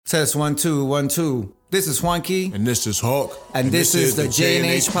Test 1 2 1 2. This is Juanqui. And this is Hawk. And this is the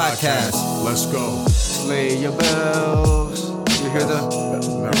J&H podcast. Let's go. Slay your bells. You hear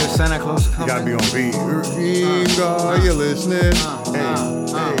the Santa Claus coming? You gotta be on beat. Are you listening?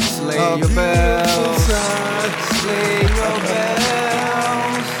 Slay your bells. Slay your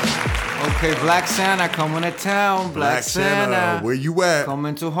bells. Okay, Black Santa coming to town. Black Santa. Where you at?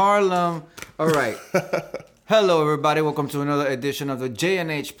 Coming to Harlem. All right. Hello, everybody. Welcome to another edition of the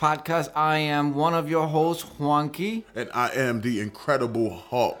J&H podcast. I am one of your hosts, Juanqui. And I am the Incredible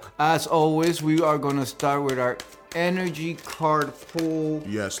Hawk. As always, we are going to start with our energy card pull.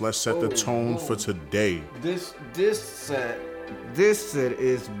 Yes, let's set the tone for today. This set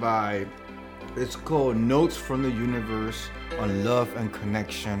is by, it's called Notes from the Universe on Love and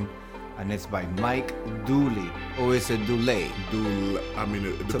Connection. And it's by Mike Dooley. Or is it Dooley? I mean,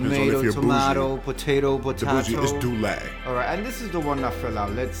 it depends Tomato, on if you're tomato, bougie. potato. The bougie is Dooley. All right, and this is the one that fell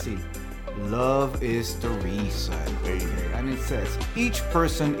out. Let's see. Love is the reason. Hey. And it says, each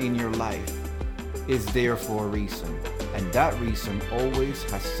person in your life is there for a reason. And that reason always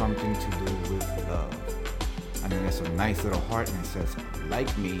has something to do with love. And then there's a nice little heart and it says,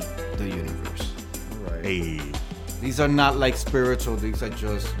 like me, the universe. All right. Hey. These are not like spiritual. These are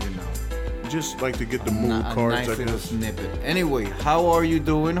just, Just like to get the mood cards. nice little snippet. Anyway, how are you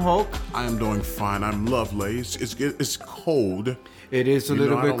doing, Hulk? I am doing fine. I'm lovely. It's cold. It is a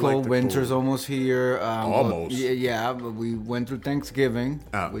little bit cold. Like Winter's cold. almost here. Almost. Yeah, but we went through Thanksgiving.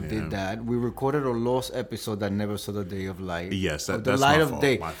 We did that. We recorded a lost episode that never saw the day of light. Yes, the that's light my of fault,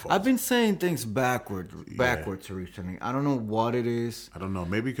 day. my fault. I've been saying things backwards recently. I don't know what it is. I don't know.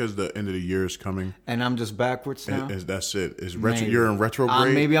 Maybe because the end of the year is coming. And I'm just backwards now. That's it. It's retro. You're in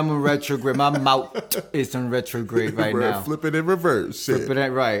retrograde. Maybe I'm in retrograde. My mouth is in retrograde right now. Flip it in reverse. Flip it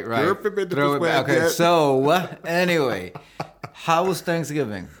in, right. Flip it Throw it back. Okay, so anyway. How was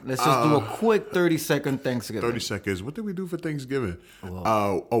Thanksgiving? Let's just do a quick 30-second Thanksgiving. 30 seconds. What did we do for Thanksgiving?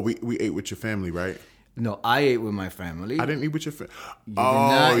 We ate with your family, right? No, I ate with my family. I didn't eat with your family. You did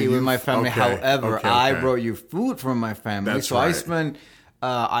not eat with my family. Okay, However, okay. I brought you food from my family. That's so right.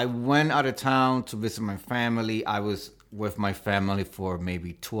 I went out of town to visit my family. I was with my family for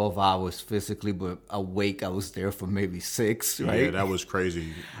maybe 12 hours physically, but awake, I was there for maybe 6, right? Yeah, that was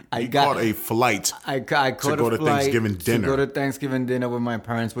crazy. I caught a flight I caught to go a to flight Thanksgiving dinner. To go to Thanksgiving dinner with my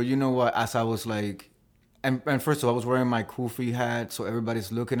parents. But you know what? As I was like, and first of all, I was wearing my kufi hat, so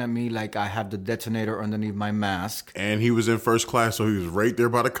everybody's looking at me like I have the detonator underneath my mask. And he was in first class, so he was right there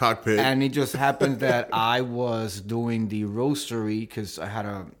by the cockpit. And it just happened that I was doing the rosary because I had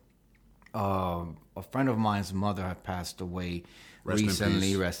a friend of mine's mother had passed away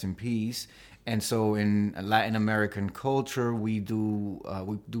recently. Rest in peace. And so in Latin American culture, we do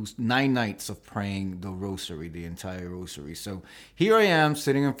 9 nights of praying the rosary, the entire rosary. So here I am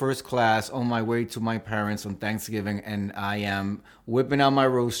sitting in first class on my way to my parents on Thanksgiving, and I am whipping out my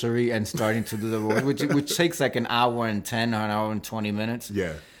rosary and starting to do the rosary, which takes like an hour and 10 or an hour and 20 minutes.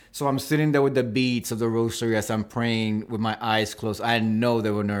 Yeah. So I'm sitting there with the beads of the rosary as I'm praying with my eyes closed. I know they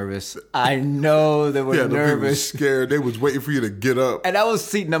were nervous. Yeah, nervous. the people were scared. They was waiting for you to get up. And that was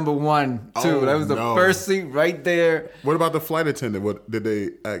seat number 1, too. Oh, That was the first seat right there. What about the flight attendant? What did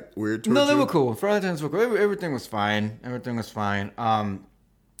they act weird towards No, they you? were cool. Flight attendants were cool. Everything was fine.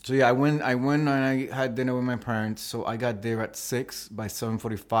 So yeah, I went and I had dinner with my parents. So I got there at 6. By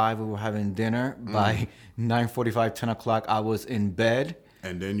 7:45, we were having dinner. By 9:45, 10 o'clock, I was in bed.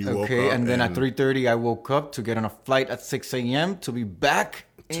 And then you woke up. Okay, and then at 3:30, I woke up to get on a flight at 6 a.m. to be back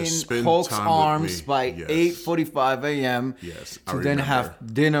in spend Hulk's time with arms me. by Yes. 8:45 a.m. Yes, I to then remember. have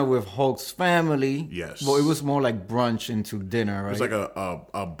dinner with Hulk's family. Yes. Well, it was more like brunch into dinner, right? It was like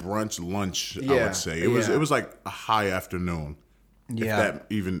a brunch lunch, I Yeah, would say. It was like a high afternoon. Yeah. If that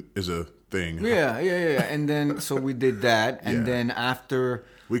even is a thing. Yeah. And then, so we did that. And Yeah. then after...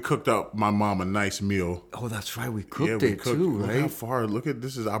 We cooked up my mom a nice meal. Oh, that's right. We cooked it too, Look how right? far. Look at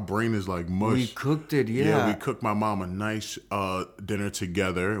this. Our brain is like mush. We cooked it, Yeah, we cooked my mom a nice dinner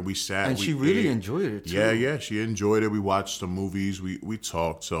together. We sat. And we she really ate. enjoyed it too. Yeah, she enjoyed it. We watched some movies. We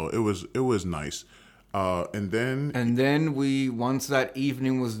talked. So it was nice. And then we, once that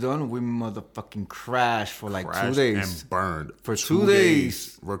evening was done, we motherfucking crashed for like 2 days. and burned For 2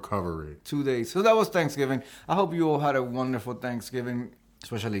 days. recovery. 2 days. So that was Thanksgiving. I hope you all had a wonderful Thanksgiving,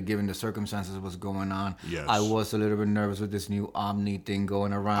 especially given the circumstances of what's going on. Yes. I was a little bit nervous with this new Omni thing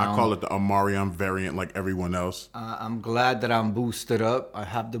going around. I call it the Omarion variant, like everyone else. I'm glad that I'm boosted up. I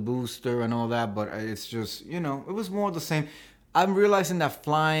have the booster and all that, but it's just, it was more the same. I'm realizing that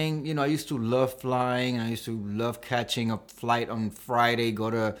flying, I used to love flying. I used to love catching a flight on Friday, go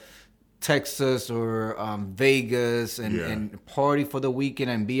to Texas or Vegas and party for the weekend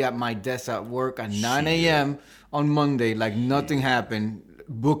and be at my desk at work at 9 a.m. on Monday like nothing happened,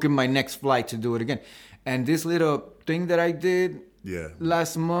 booking my next flight to do it again. And this little thing that I did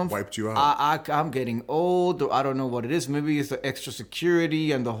last month wiped you out. I'm getting old. Or I don't know what it is. Maybe it's the extra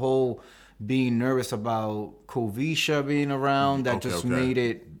security and the whole being nervous about Covisha being around that made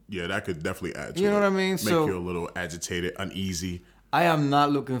it. Yeah, that could definitely add to it. You know what I mean? Make you a little agitated, uneasy. I am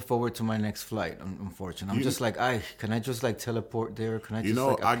not looking forward to my next flight, unfortunately. I'm just like, can I just like teleport there? Can I just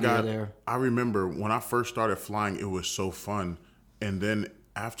appear there? I remember when I first started flying, it was so fun. And then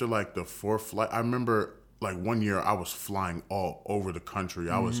after like the fourth flight, I remember like one year I was flying all over the country.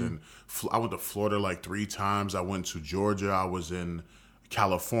 I went to Florida like 3 times. I went to Georgia. I was in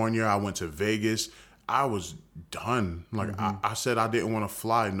California. I went to Vegas. I was done. Like I said, I didn't want to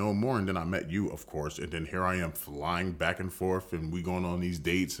fly no more. And then I met you, of course. And then here I am flying back and forth, and we going on these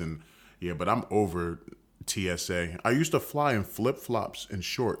dates. And but I'm over TSA. I used to fly in flip flops and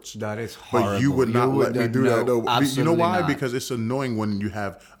shorts. That is horrible. But you would not let me do that. No, you know why? Not. Because it's annoying when you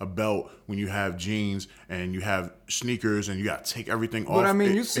have a belt, when you have jeans, and you have sneakers, and you got to take everything off. But I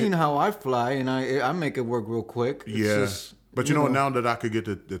mean, you've seen how I fly, and I make it work real quick. But you know, now that I could get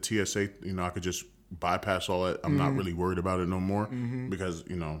the TSA, I could just bypass all that. I'm not really worried about it no more because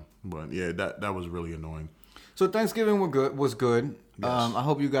but yeah, that was really annoying. So Thanksgiving was good. Yes. I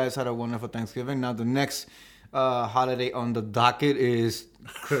hope you guys had a wonderful Thanksgiving. Now the next holiday on the docket is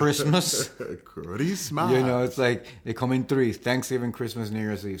Christmas. Christmas. It's like they come in 3: Thanksgiving, Christmas, New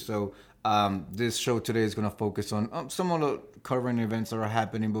Year's Eve. So this show today is going to focus on some of the current events that are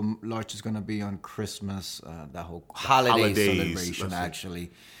happening, but large is going to be on Christmas, that whole holiday celebration,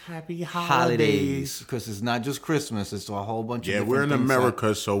 actually. Happy holidays. Because it's not just Christmas, it's a whole bunch of different we're in things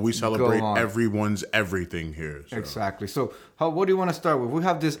America, so we celebrate everyone's everything here. So. Exactly. So what do you want to start with? We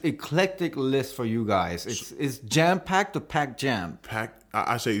have this eclectic list for you guys. It's jam-packed or packed jam? Packed.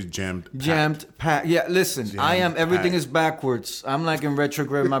 I say it's jammed. Jammed, packed. Yeah, listen, I am, everything is backwards. I'm like in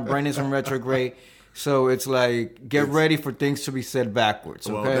retrograde. My brain is in retrograde. So it's like, get ready for things to be said backwards,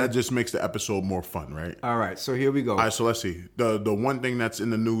 okay? Well, that just makes the episode more fun, right? All right, so here we go. All right, so let's see. The one thing that's in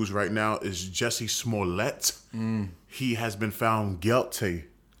the news right now is Jussie Smollett. He has been found guilty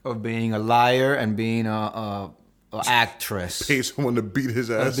of being a liar and being a actress. Pay someone to beat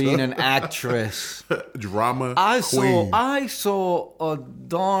his ass. Being an actress. Drama queen. I saw a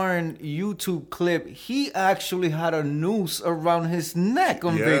darn YouTube clip. He actually had a noose around his neck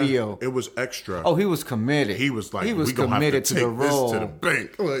on video. It was extra. Oh, he was committed. He was like, he was committed to the role. This to the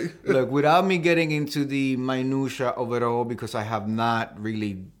bank. Look, without me getting into the minutia of it all, because I have not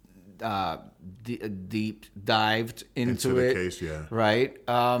really deep dived into the it. Case, yeah. Right.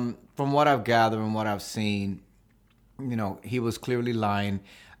 From what I've gathered and what I've seen, he was clearly lying.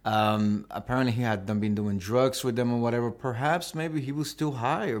 Apparently he had been doing drugs with them or whatever. Perhaps maybe he was still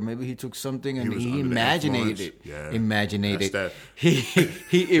high, or maybe he took something and he imagined it. Yeah. Imagined it.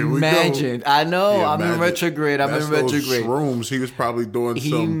 He imagined. I know. I'm in retrograde. Those shrooms. He was probably doing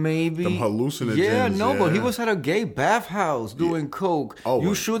some hallucinogens. Yeah, no, but he was at a gay bathhouse doing coke. Oh,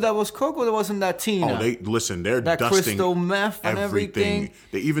 you sure that was coke or that wasn't that Tina? Oh, they're that dusting crystal meth and everything.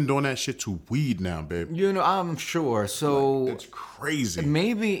 They even doing that shit to weed now, babe. I'm sure. So it's crazy.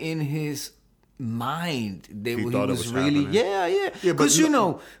 Maybe in his mind, he was really happening. Because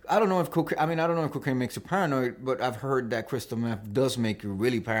I don't know if cocaine. I don't know if cocaine makes you paranoid, but I've heard that crystal meth does make you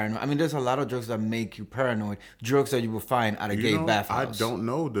really paranoid. I mean, there's a lot of drugs that make you paranoid. Drugs that you will find at a gay bathhouse. I don't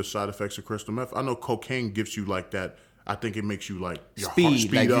know the side effects of crystal meth. I know cocaine gives you like that. I think it makes you like your heart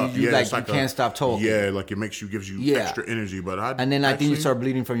speed up. You can't stop talking. Yeah, like it gives you extra energy. But I think you start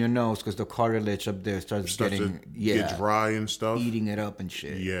bleeding from your nose because the cartilage up there starts getting get dry and stuff, eating it up and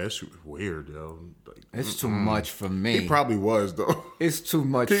shit. Yeah, it's weird, yo. It's too much for me. It probably was though. It's too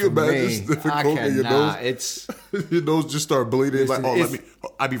much for me. I cannot. It's your nose just start bleeding.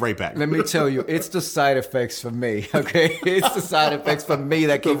 I'll be right back. Let me tell you, it's the side effects for me. Okay, it's the side effects for me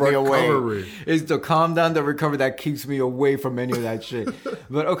that keep me away. It's the calm down, the recovery that keeps me away from any of that shit.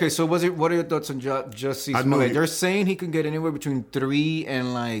 But okay, so what are your thoughts on Jussie Smollett? They're saying he can get anywhere between 3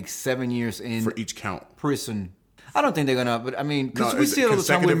 and 7 years in for each count prison. I don't think they're gonna, but I mean, because we see it all the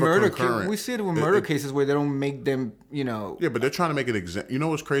time with murder. We see it with murder cases where they don't make them, Yeah, but they're trying to make it exempt. You know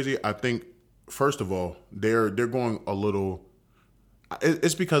what's crazy? I think first of all, they're going a little.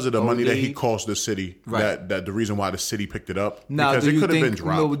 It's because of the money that he cost the city. Right. That the reason why the city picked it up. Now, because it could have been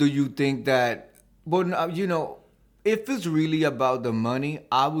dropped. No, do you think that? Well, if it's really about the money,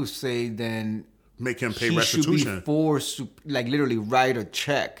 I would say then make him pay restitution. He should be forced to literally write a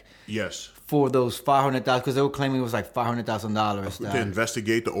check. Yes. for those $500,000 because they were claiming it was like $500,000 to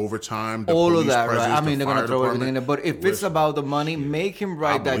investigate the overtime, the all of police that, presence, right? I mean, they're gonna throw everything in there. But if it's about the money, make him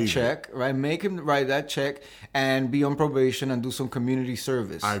write that check, right? Make him write that check and be on probation and do some community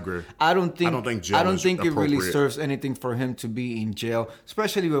service. I agree. I don't think it really appropriate. serves anything for him to be in jail,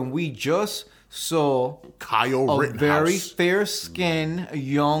 especially when we just saw Kyle a very Rittenhouse. fair-skinned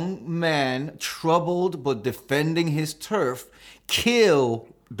young man, troubled but defending his turf, kill.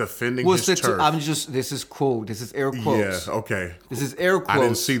 Defending his turf. This is quote. This is air quotes. Yeah, okay. This is air quotes. I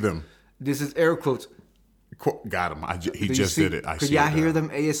didn't see them. This is air quotes. Got him. He just did it. Could y'all hear them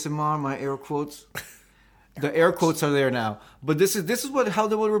ASMR? My air quotes. The air quotes are there now. But this is how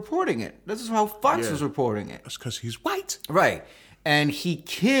they were reporting it. This is how Fox was reporting it. That's because he's white, right? And he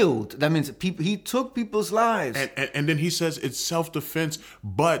killed. That means he took people's lives. And then he says it's self-defense,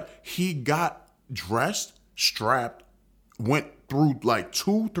 but he got dressed, strapped, went through like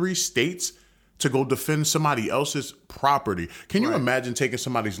 2-3 states to go defend somebody else's property. Can you imagine taking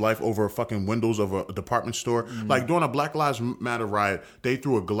somebody's life over fucking windows of a department store? Mm-hmm. Like during a Black Lives Matter riot, they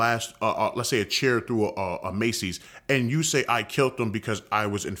threw a glass, let's say a chair through a Macy's, and you say I killed them because I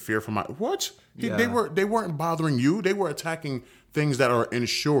was in fear for my what? Yeah. They weren't bothering you. They were attacking things that are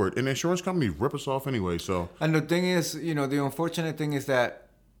insured, and insurance companies rip us off anyway. So, and the thing is, the unfortunate thing is that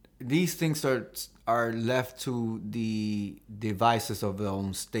these things are left to the devices of their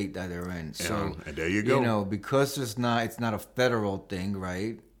own state that they're in. So, and there you go. Because it's not a federal thing,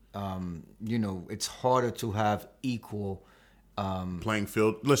 right? It's harder to have equal playing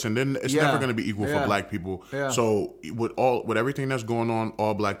field. Listen, then it's never going to be equal for black people. Yeah. So with everything that's going on,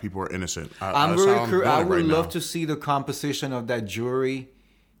 all black people are innocent. I would love to see the composition of that jury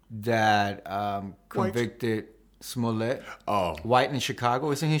that convicted Smollett. Oh, white in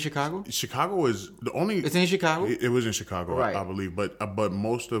Chicago. Isn't he in Chicago? Chicago is the only. It's in Chicago. It was in Chicago, right. I believe. But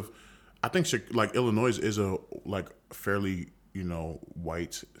most of, I think like Illinois is a fairly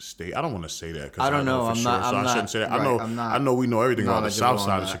white state. I don't want to say that because I don't know. I shouldn't say that. Right, I know we know everything about the South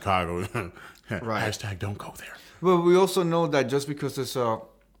side of Chicago. Right. Hashtag don't go there. But we also know that just because there's a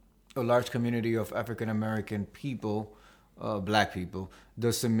large community of African American people, black people,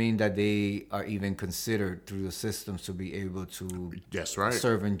 doesn't mean that they are even considered through the systems to be able to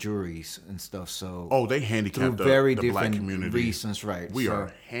serve in juries and stuff. So they handicap the very the different black community. Reasons, right? We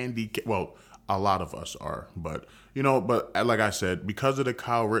are handicapped. Well, a lot of us are, but like I said, because of the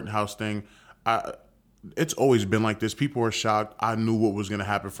Kyle Rittenhouse thing, it's always been like this. People are shocked. I knew what was going to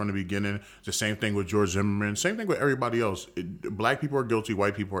happen from the beginning. The same thing with George Zimmerman. Same thing with everybody else. Black people are guilty.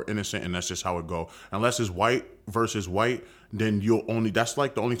 White people are innocent, and that's just how it go. Unless it's white versus white, then that's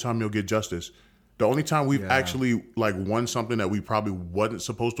like the only time you'll get justice. The only time we've actually like won something that we probably wasn't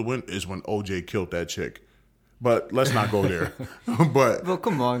supposed to win is when OJ killed that chick. But let's not go there. Well,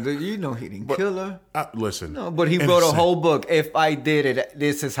 come on, dude. He didn't kill her. Listen. No, but he wrote a whole book. If I did it,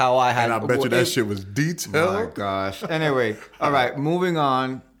 this is how I had. And I bet you that shit was detailed. My gosh. Anyway, all right. Moving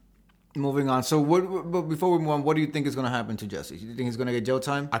on. So, but before we move on, what do you think is going to happen to Jesse? Do you think he's going to get jail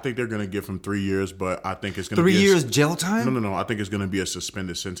time? I think they're going to give him 3 years, but I think it's going to be 3 years jail time. No. I think it's going to be a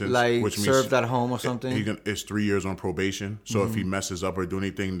suspended sentence, which means served at home or something. It's 3 years on probation. So if he messes up or do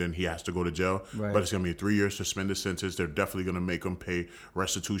anything, then he has to go to jail. Right. But it's going to be a 3 year suspended sentence. They're definitely going to make him pay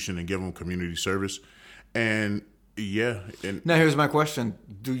restitution and give him community service. And now here's my question: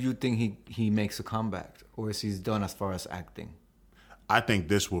 do you think he makes a comeback, or is he done as far as acting? I think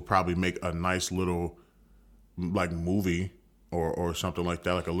this will probably make a nice little like movie or something like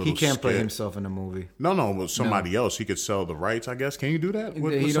that, like a little. He can't skit. Play himself in a movie. No, with somebody else. He could sell the rights, I guess. Can you do that?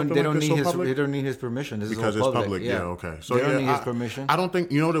 They don't need his permission. This because is all it's public. Yeah, okay. So they don't need his permission. I don't think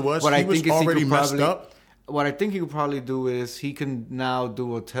what it was. He was already messed up. What I think he could probably do is he can now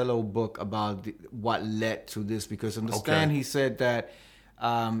do a Tello book about what led to this, because on the stand he said that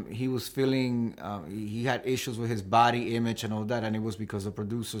he was feeling he had issues with his body image and all that, and it was because the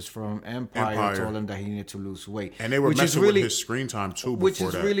producers from Empire told him that he needed to lose weight. And they were messing with his screen time too. But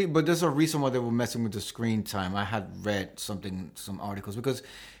there's a reason why they were messing with the screen time. I had read some articles, because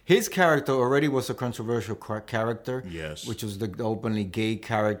his character already was a controversial character. Yes, which was the openly gay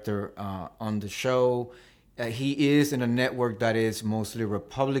character on the show. He is in a network that is mostly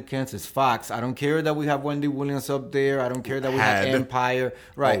Republicans. It's Fox. I don't care that we have Wendy Williams up there. I don't care that we have Empire.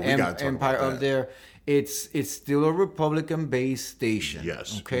 Right, Empire up there. It's still a Republican-based station.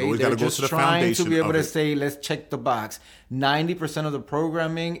 Yes. Okay. They're just trying to be able to say, let's check the box. 90% of the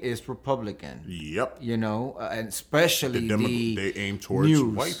programming is Republican. Yep. And especially they aim towards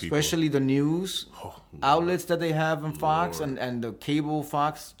news, white people. Especially the news outlets that they have in Fox and the cable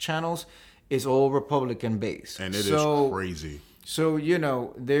Fox channels. Is all Republican based. And it is crazy. So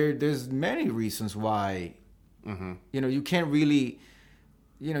there's many reasons why you can't really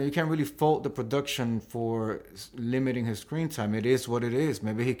fault the production for limiting his screen time. It is what it is.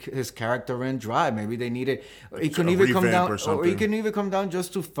 Maybe his character ran dry. Maybe they needed. It can even come down, or it can even come down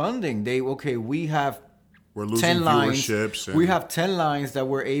just to funding. We're losing 10 lines. We have 10 lines that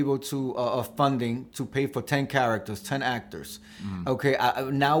we're able to of funding to pay for 10 characters, 10 actors. Okay,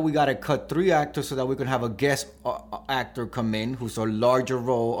 now we got to cut 3 actors so that we can have a guest actor come in who's a larger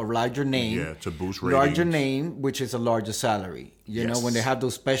role, a larger name. Yeah, to boost ratings. Larger name, which is a larger salary. You know, when they have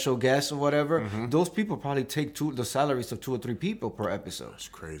those special guests or whatever, those people probably take the salaries of 2 or 3 people per episode. That's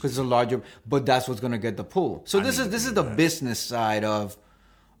crazy. Because it's a larger, but that's what's going to get the pull. So this is the business side of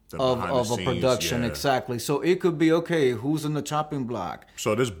a production, exactly. So it could be, okay, who's in the chopping block?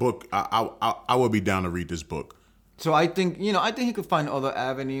 So this book, I would be down to read this book. So I think he could find other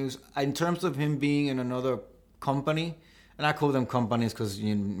avenues in terms of him being in another company, and I call them companies because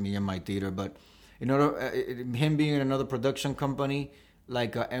me and my theater, but him being in another production company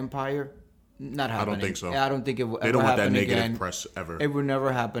like Empire, not happening. I don't think so. I don't think it will ever happen again. They don't want that negative press ever. It will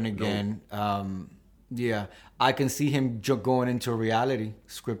never happen again. Yeah, I can see him going into reality,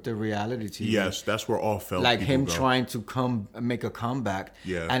 scripted reality TV. Yes, that's where all felt like him go. Trying to make a comeback.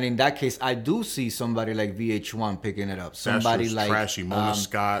 Yeah, and in that case, I do see somebody like VH1 picking it up. Somebody that's like trashy Mona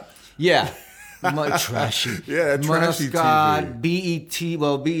Scott. Yeah. Trashy. Yeah, trashy Scott, BET.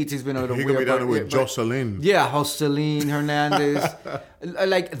 Well, BET's been over the He could be down with Jocelyn. Yeah, Jocelyn Hernandez.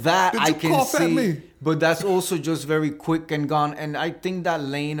 Like that, I can see. But that's also just very quick and gone. And I think that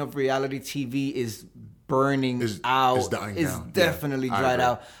lane of reality TV is burning out. It's definitely dried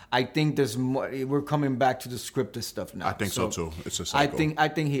out. I think there's more. We're coming back to the scripted stuff now. I think so too. It's a cycle. I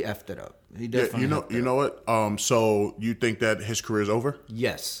think he effed it up. He definitely. You know what? So you think that his career is over?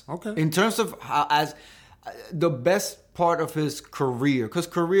 Yes. Okay. In terms of as the best part of his career, because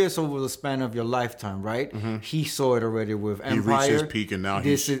career is over the span of your lifetime, right? He saw it already with Empire. He reached his peak, and now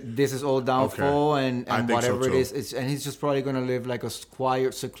this is all downfall, and whatever it is, and he's just probably gonna live like a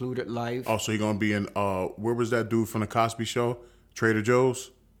quiet, secluded life. Oh, so he's gonna be in where was that dude from the Cosby Show? Trader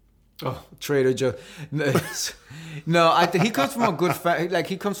Joe's. Oh, Trader Joe. No, I think he comes from a good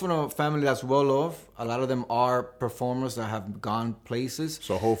he comes from a family that's well off. A lot of them are performers that have gone places.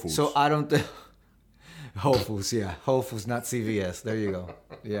 So Whole Foods. So I don't think Whole Foods, yeah. Whole Foods, not CVS. There you go.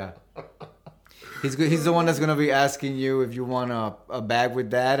 Yeah. He's good. He's the one that's going to be asking you if you want a bag with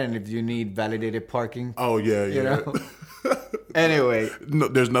that and if you need validated parking. Oh, yeah. You know? Anyway. No,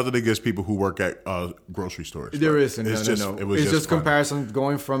 there's nothing against people who work at grocery stores. There isn't. No. It's just comparison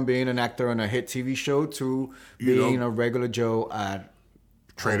going from being an actor on a hit TV show to being a regular Joe at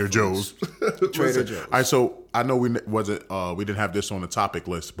Trader Joe's. Trader Joe's. All right, so I know we didn't have this on the topic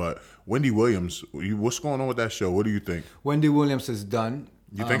list, but Wendy Williams, what's going on with that show? What do you think? Wendy Williams is done.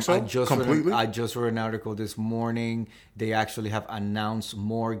 You think so? Completely? I just read an article this morning. They actually have announced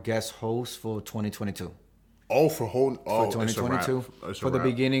more guest hosts for 2022. Oh, for 2022. For the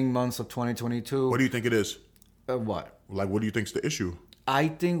beginning months of 2022. What do you think it is? What? Like, what do you think's the issue? I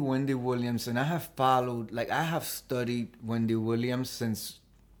think Wendy Williams, and I have studied Wendy Williams since,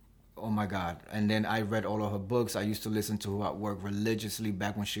 oh my God. And then I read all of her books. I used to listen to her at work religiously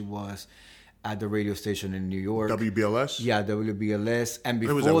back when she was at the radio station in New York. WBLS? Yeah, WBLS. And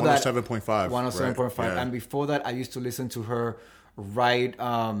before it was at 107.5. 107.5. Right. And before that, I used to listen to her in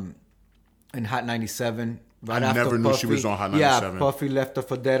Hot 97. Right I never knew Puffy, she was on Hot 97. Yeah, Puffy left her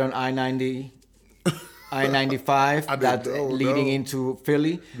for dead on I-90. I-95 leading into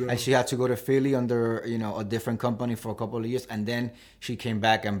Philly, and she had to go to Philly under a different company for a couple of years, and then she came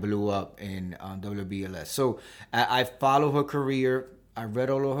back and blew up in WBLS. So I follow her career. I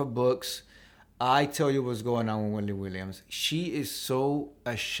read all of her books. I tell you what's going on with Wendy Williams. She is so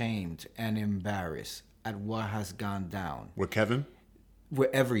ashamed and embarrassed at what has gone down with Kevin. With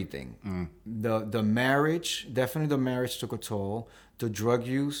everything. The marriage, definitely the marriage took a toll. The drug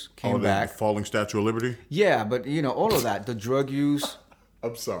use came back. The falling Statue of Liberty? Yeah, but all of that. The drug use.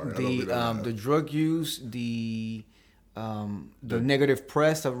 I'm sorry. The drug use, the negative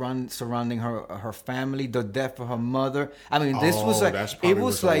press surrounding her family, the death of her mother. I mean, this was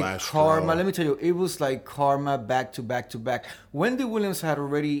like karma. Let me tell you, it was like karma back to back to back. Wendy Williams had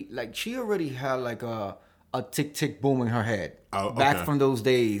already had like a tick tick boom in her head back from those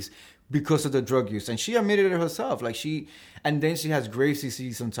days because of the drug use, and she admitted it herself. And then she has Graves'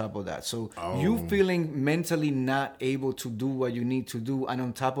 disease on top of that. So you feeling mentally not able to do what you need to do, and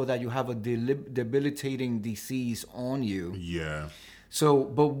on top of that, you have a debilitating disease on you. Yeah. So,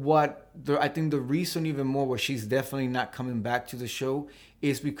 but I think the reason even more why she's definitely not coming back to the show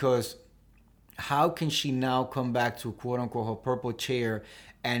is because how can she now come back to quote unquote her purple chair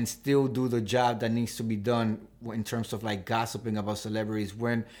and still do the job that needs to be done in terms of like gossiping about celebrities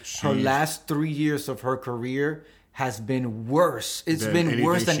when her last 3 years of her career has been worse. It's been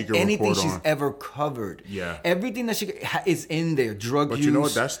worse than anything she's ever covered. Yeah. Everything that she is in there, drug use. But you know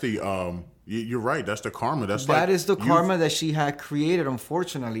what? That's the you're right. That's the karma. That is the karma that she had created,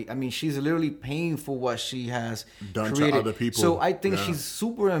 unfortunately. I mean, she's literally paying for what she has done created. to other people. So I think she's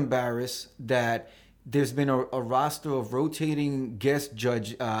super embarrassed that there's been a roster of rotating guest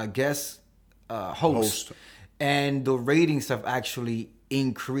hosts, and the ratings have actually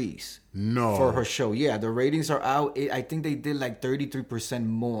increased for her show. Yeah, the ratings are out. I think they did like 33%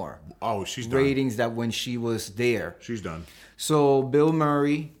 more. Oh, she's ratings done. that when she was there. She's done. So Bill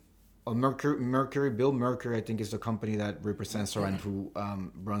Murray, Bill Mercury, I think is the company that represents her and who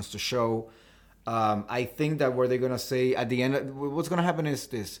runs the show. I think that what they're gonna say at the end, what's gonna happen is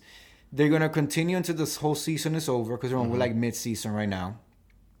this: they're gonna continue until this whole season is over because we're like mid-season right now,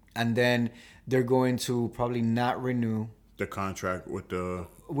 and then they're going to probably not renew the contract with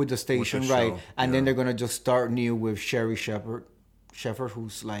the station, right? And then they're gonna just start new with Sherry Shepherd,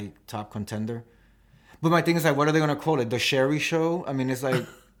 who's like top contender. But my thing is like, what are they gonna call it? The Sherry Show? I mean, it's like,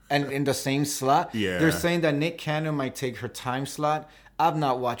 and in the same slot. Yeah. They're saying that Nick Cannon might take her time slot. I've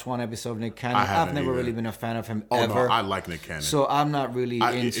not watched one episode of Nick Cannon. I've never really been a fan of him ever. No, I like Nick Cannon. So I'm not really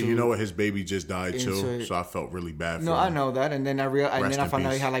into. You know what? His baby just died too, so I felt really bad for him. No, I know that, and then I found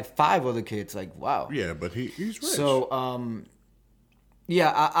out he had like 5 other kids. Like, wow. Yeah, but he's rich. So,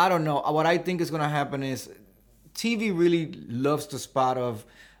 yeah, I don't know. What I think is gonna happen is TV really loves the spot of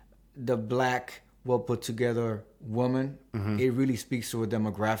the black, well put together woman. It really speaks to a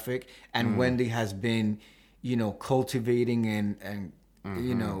demographic, and Wendy has been, cultivating and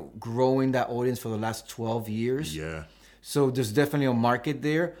growing that audience for the last 12 years. Yeah. So there's definitely a market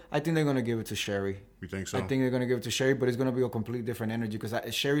there. I think they're gonna give it to Sherry. You think so? I think they're gonna give it to Sherry, but it's gonna be a completely different energy because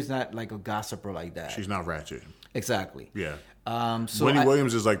Sherry's not like a gossiper like that. She's not ratchet. Exactly. Yeah. So Wendy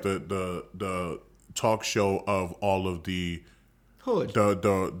Williams is like the talk show of all of the hood.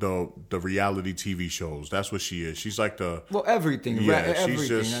 The reality TV shows. That's what she is. She's like everything. Yeah, everything. she's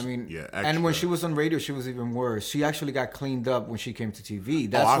just, and when she was on radio, she was even worse. She actually got cleaned up when she came to TV.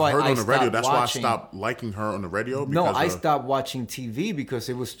 That's why I've heard on the radio. That's why I stopped liking her on the radio. No, I stopped watching TV because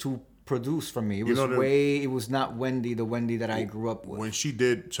it was too produced for me. It was not the Wendy that I grew up with. When she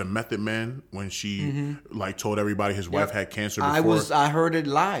did to Method Man, when she like told everybody his wife had cancer before. I heard it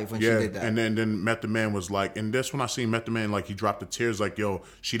live when she did that. And then Method Man was like, and that's when I seen Method Man, like he dropped the tears like, yo,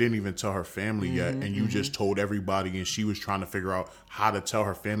 she didn't even tell her family yet. And you just told everybody, and she was trying to figure out how to tell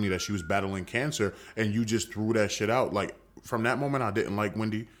her family that she was battling cancer, and you just threw that shit out. Like from that moment, I didn't like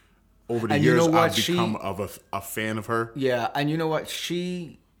Wendy. Over the years, I've become a fan of her. Yeah, and you know what?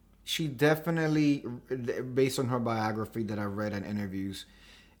 She definitely, based on her biography that I read and interviews,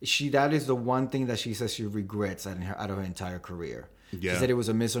 that is the one thing that she says she regrets out of her entire career. Yeah. She said it was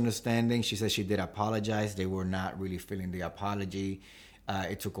a misunderstanding. She said she did apologize. They were not really feeling the apology.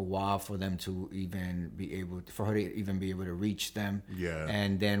 It took a while for them to for her to even be able to reach them. Yeah.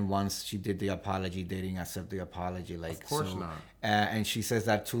 And then once she did the apology, they didn't accept the apology. Like, of course not. And she says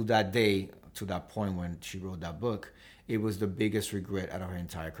that to that point when she wrote that book, it was the biggest regret out of her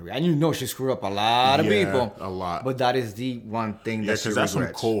entire career. And she screwed up a lot of people. A lot. But that is the one thing that she regrets. Yeah, because that's some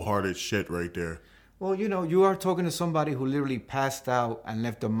cold-hearted shit right there. Well, you are talking to somebody who literally passed out and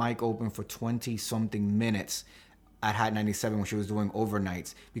left the mic open for 20-something minutes at Hot 97 when she was doing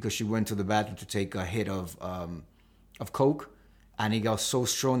overnights because she went to the bathroom to take a hit of Coke. And it got so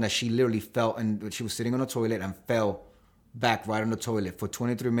strong that she literally fell, and she was sitting on the toilet and fell back right on the toilet. For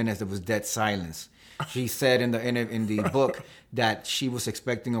 23 minutes, there was dead silence. She said in the book that she was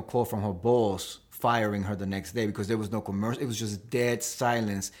expecting a call from her boss firing her the next day because there was no commercial. It was just dead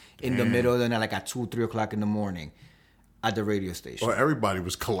silence in the middle of the night, like at 2-3 o'clock in the morning at the radio station. Well, everybody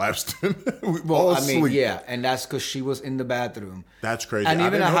was collapsed. Yeah, and that's because she was in the bathroom. That's crazy. And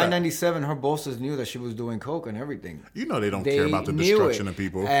even at High 97, her bosses knew that she was doing coke and everything. They don't care about the destruction of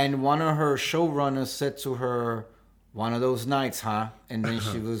people. And one of her showrunners said to her, "One of those nights, huh?" And then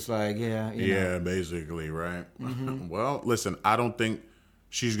she was like, yeah, basically, right? Well, listen, I don't think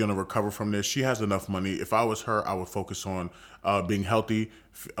she's going to recover from this. She has enough money. If I was her, I would focus on being healthy,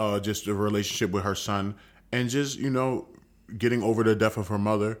 just a relationship with her son, and just, getting over the death of her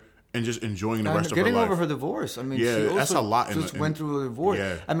mother and just enjoying the rest of her life. Getting over her divorce. I mean, she also that's a lot. Went through a divorce.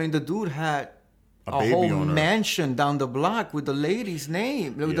 Yeah. I mean, the dude had a baby whole on her. mansion down the block with the lady's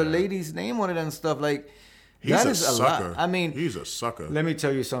name, on it and stuff. Like, that is a sucker. Lot. I mean, he's a sucker. Let me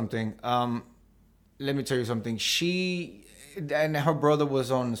tell you something. She And her brother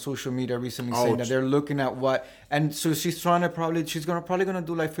was on social media recently saying that they're looking at what, and so she's probably gonna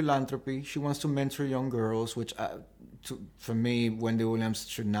do like philanthropy. She wants to mentor young girls, which for me, Wendy Williams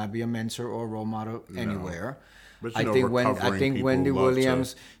should not be a mentor or a role model anywhere. But I think Wendy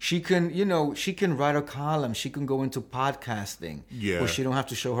Williams, she can write a column. She can go into podcasting. Yeah. Where she don't have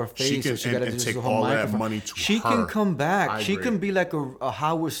to show her face. She can she gotta take all that money to She her. can come back. She agree. can be like a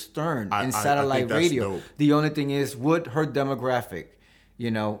Howard Stern in satellite I think radio. dope. The only thing is, would her demographic,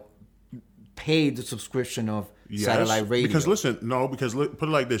 pay the subscription of satellite radio? Because put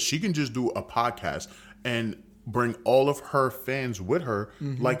it like this: she can just do a podcast and bring all of her fans with her.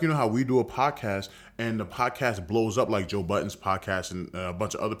 Mm-hmm. Like, how we do a podcast and the podcast blows up like Joe Budden's podcast and a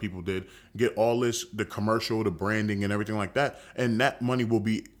bunch of other people did, get all the commercial, the branding and everything like that. And that money will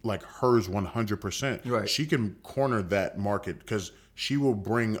be like hers 100%. Right. She can corner that market because she will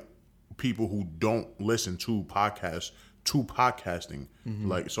bring people who don't listen to podcasts to podcasting.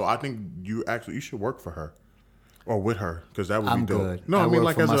 Mm-hmm. So I think you should work for her. Or with her, because that would be dope. Good. No, I mean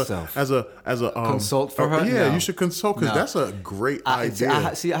work like for as a consult for her. Yeah, No. you should consult because that's a great idea.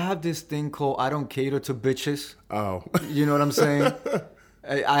 I have this thing called I don't cater to bitches. Oh, You know what I'm saying?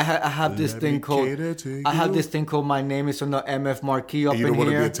 I have this Let thing me called cater to I have you. this thing called my name is on the MF marquee up you in don't want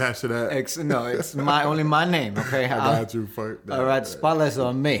to here. be attached to that. It's only my name. Okay, I got you. Fuck that. All right, spotlight's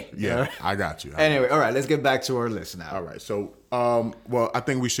on me. Yeah, All right? I got you. Anyway, all right, let's get back to our list now. All right. So, I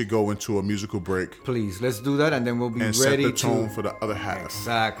think we should go into a musical break Please, let's do that, and then we'll be and set ready the tone to. for the other half.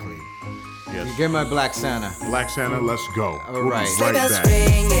 Exactly. Yes. You get my Black Santa. Black Santa, let's go. All right. Right Sleigh bells back.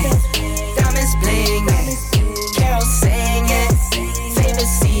 ringing, diamonds blinging, carols singing,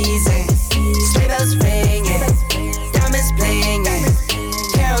 favorite season. Sleigh bells ringing, diamonds blinging,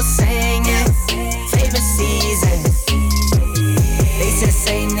 carols singing, favorite season. They said,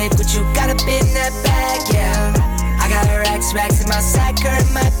 Saint Nick, what you got up in that bag, yeah? I got racks in my sack or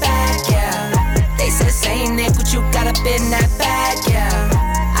in my bag, yeah. They said, Saint Nick, what you got up in that bag, yeah?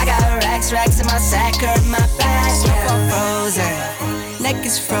 I got racks in my sack or in my bag, yeah. Frozen, neck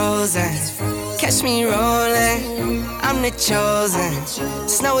is frozen. Catch me rolling, I'm the chosen.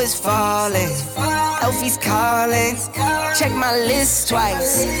 Snow is falling, Elfie's calling. Check my list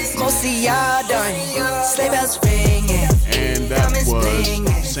twice, most of y'all done. Sleigh bells ringing, And that diamonds was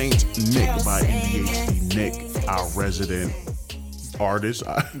blinging. Saint Nick by NDHD Nick, our resident artist.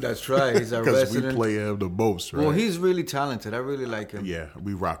 That's right. He's our Because we resident. play him the most, right? Well, he's really talented. I really like him. Yeah,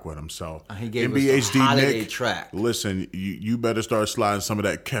 we rock with him. So He gave us NBHD a holiday Nick, track. listen, you better start sliding some of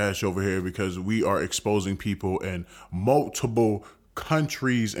that cash over here because we are exposing people in multiple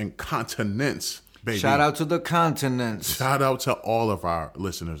countries and continents, baby. Shout out to the continents. Shout out to all of our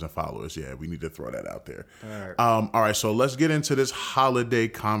listeners and followers. Yeah, we need to throw that out there. All right, so let's get into this holiday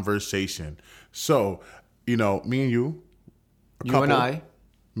conversation. So, me and you, You and I,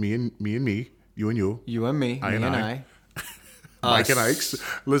 me and me, you and you. you and me, I me and and I. I. Mike and Us. Ike's.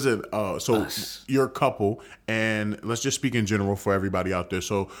 Listen, so Us. you're a couple, and let's just speak in general for everybody out there.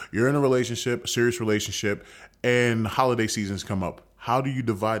 So you're in a relationship, a serious relationship, and holiday seasons come up. How do you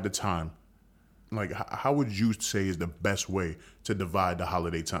divide the time? Like, how would you say is the best way to divide the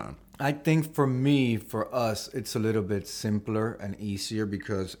holiday time? I think for us, it's a little bit simpler and easier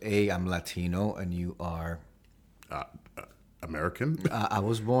because I'm Latino and you are. American? I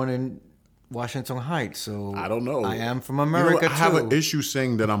was born in Washington Heights, so I don't know. I am from You know America what? I have too. an issue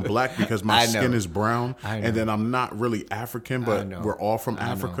saying that I'm black because my I know. skin is brown, I know. and then I'm not really African, I but know. we're all from I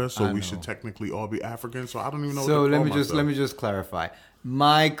know. Africa, so I we know. should technically all be African. So I don't even know. So what to let call me myself. just clarify.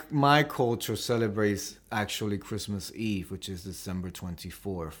 My culture celebrates actually Christmas Eve, which is December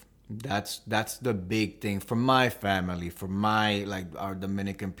 24th. That's the big thing for my family, for my our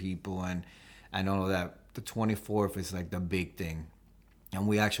Dominican people and all of that. The 24th is like the big thing. And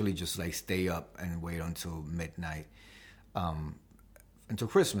we actually just stay up and wait until midnight, until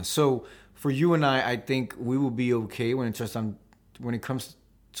Christmas. So for you and I think we will be okay when it comes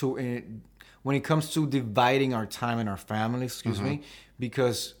to dividing our time in our family. Excuse me,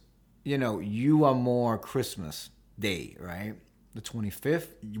 because you are more Christmas Day, right? The 25th.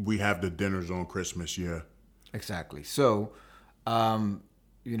 We have the dinners on Christmas, yeah. Exactly. So,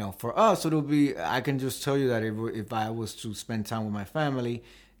 for us, I can just tell you that if I was to spend time with my family,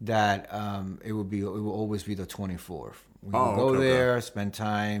 that it will always be the 24th. We will go there, spend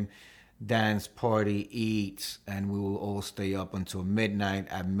time, dance, party, eat, and we will all stay up until midnight.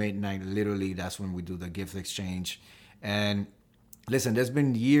 At midnight, literally, that's when we do the gift exchange. And Listen, there's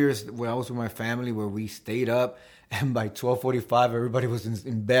been years when I was with my family where we stayed up, and by 12:45, everybody was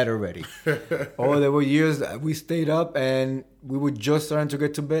in bed already. Or there were years that we stayed up, and we were just starting to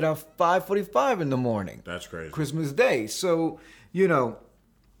get to bed at 5:45 in the morning. That's crazy. Christmas Day. So,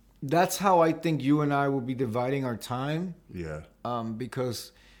 that's how I think you and I will be dividing our time. Yeah.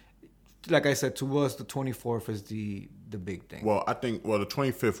 Because, like I said, to us, the 24th is the big thing. Well, I think, the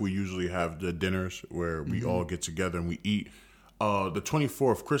 25th, we usually have the dinners where we all get together and we eat. The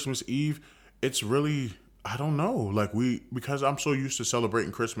 24th, Christmas Eve, it's really, I don't know, like because I'm so used to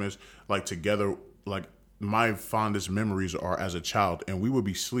celebrating Christmas, like together, like my fondest memories are as a child, and we would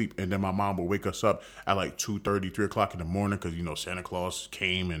be asleep, and then my mom would wake us up at like 2:30, 3 o'clock in the morning, because Santa Claus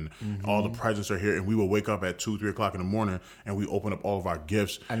came and all the presents are here, and we would wake up at 2, 3 o'clock in the morning, and we open up all of our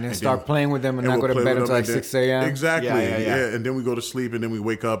gifts, and then start playing with them, and not go to bed until like 6 a.m. Exactly, yeah. And then we go to sleep, and then we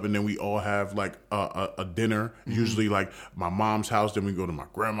wake up, and then we all have like a dinner, usually like my mom's house. Then we go to my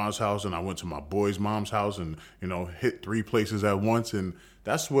grandma's house, and I went to my boy's mom's house, and hit 3 places at once, and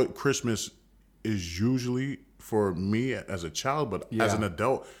that's what Christmas is usually for me as a child, but as an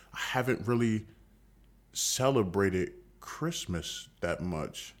adult, I haven't really celebrated Christmas that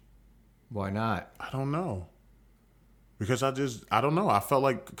much. Why not? I don't know. Because I don't know. I felt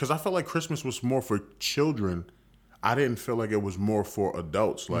like Christmas was more for children. I didn't feel like it was more for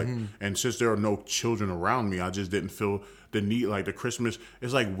adults. Like, and since there are no children around me, I just didn't feel the need. Like the Christmas,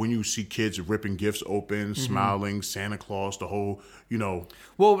 it's like when you see kids ripping gifts open, smiling, Santa Claus, the whole,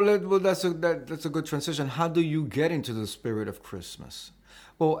 Well, that's a good transition. How do you get into the spirit of Christmas?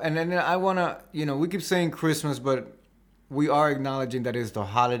 Well, and then I wanna, we keep saying Christmas, but we are acknowledging that it's the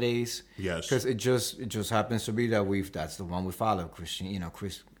holidays. Yes. Because it just happens to be that that's the one we follow,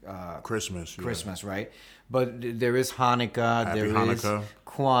 Christmas. Christmas, right? But there is Hanukkah, Happy there Hanukkah. is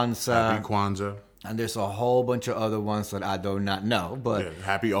Kwanzaa. Happy Kwanzaa. And there's a whole bunch of other ones that I do not know. But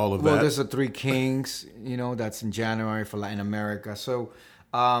happy all of that. Well, there's the Three Kings, that's in January for Latin America. So,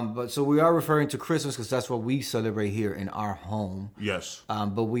 so we are referring to Christmas because that's what we celebrate here in our home. Yes.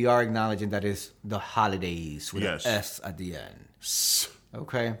 But we are acknowledging that it's the holidays with an S at the end.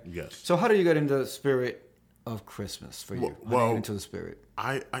 Okay? Yes. So how do you get into the spirit of Christmas for you? How do you get into the spirit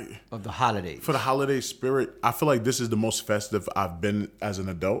of the holidays? For the holiday spirit, I feel like this is the most festive I've been as an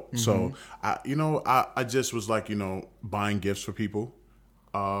adult. So, I just was like, buying gifts for people,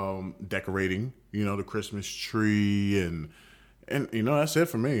 decorating, the Christmas tree and that's it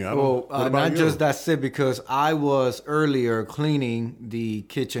for me. Not just that's it, because I was earlier cleaning the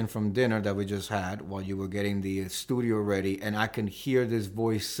kitchen from dinner that we just had while you were getting the studio ready, and I can hear this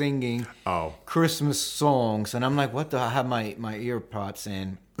voice singing Christmas songs, and I'm like, what the? I have my ear pods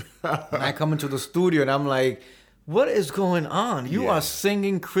in, and I come into the studio, and I'm like, what is going on? You are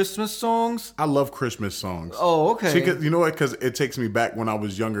singing Christmas songs? I love Christmas songs. Oh, okay. See, you know what? Because it takes me back when I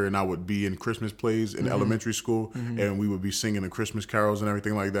was younger and I would be in Christmas plays in elementary school, and we would be singing the Christmas carols and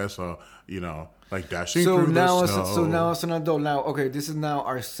everything like that. So, like dashing through the snow. So now as an adult, this is now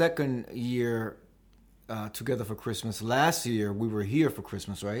our second year together for Christmas. Last year we were here for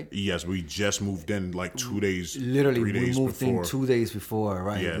Christmas, right? Yes, we just moved in like 2 days. Literally, 3 days we moved before. in 2 days before,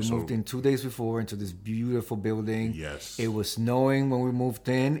 right? Yeah, we moved in 2 days before into this beautiful building. Yes. It was snowing when we moved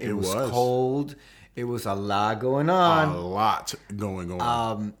in. It was cold. It was a lot going on. A lot going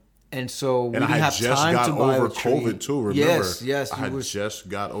on. And so we and didn't have time to buy a tree. COVID too. Remember? Yes. I just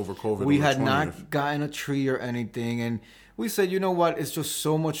got over COVID. We on had the 20th. not gotten a tree or anything, and we said, you know what? It's just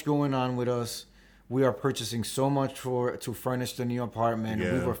so much going on with us. We are purchasing so much to furnish the new apartment.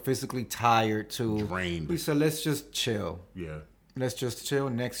 Yeah. We were physically tired too. Drained. We said, let's just chill. Yeah. Let's just chill.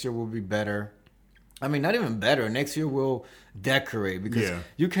 Next year will be better. I mean, not even better. Next year we'll decorate, because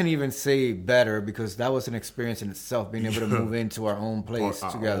you can't even say better, because that was an experience in itself, being able to move into our own place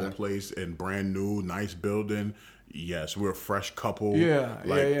together. Our own place and brand new, nice building. Yes, we're a fresh couple.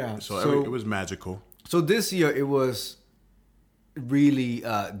 Yeah. So it was magical. So this year it was really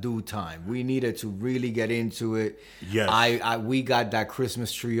due time. We needed to really get into it. Yes. We got that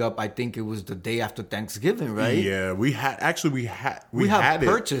Christmas tree up. I think it was the day after Thanksgiving, right? Yeah, we had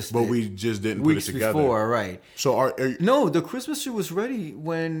purchased it, but it we just didn't weeks put it together. Before, right? So no, the Christmas tree was ready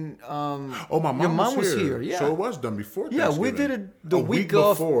when my mom your mom was here. Yeah, so it was done before Thanksgiving. Yeah, we did it a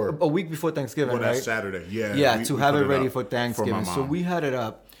week before Thanksgiving. Well, right? That's Saturday. Yeah. Yeah, to have it ready for Thanksgiving. So we had it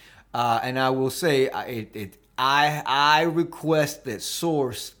up, and I will say I requested,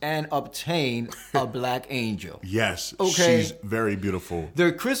 sourced, and obtained a black angel. Yes. Okay. She's very beautiful.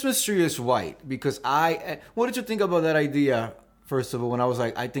 The Christmas tree is white, because what did you think about that idea? First of all, when I was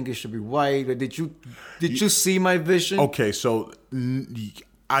like, I think it should be white. Did you see my vision? Okay, so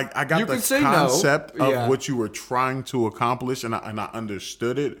I got You the could say no. concept of Yeah. what you were trying to accomplish, and I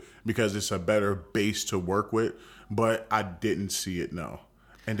understood it because it's a better base to work with. But I didn't see it. No.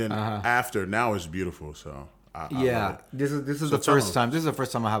 And then after, now it's beautiful. So I love it. This is So the tell first us. time. This is the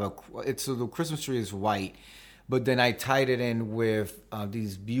first time I have so the Christmas tree is white, but then I tied it in with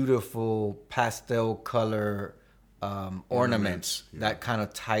these beautiful pastel color ornaments that kind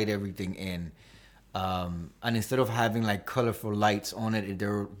of tied everything in. And instead of having like colorful lights on it,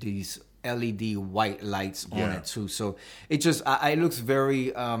 there are these LED white lights on it too. So it just it looks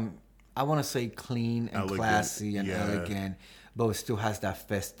very I want to say clean and Elegant. classy and elegant, but it still has that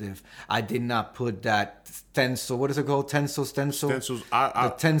festive. I did not put that stencil. What is it called? Stencils. Stencils.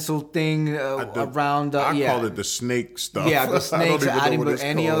 The stencil thing around. I call it the snake stuff. Yeah, the snakes. I didn't put it's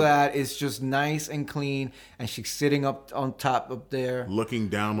any called. of that. It's just nice and clean, and she's sitting up on top up there. Looking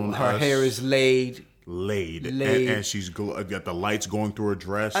down on Her us. hair is laid. laid. Laid. And she's got the lights going through her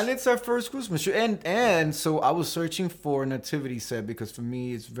dress. And it's our first Christmas tree. And so I was searching for a nativity set because for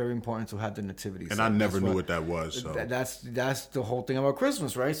me it's very important to have the nativity set. And I never knew what that was. So That's the whole thing about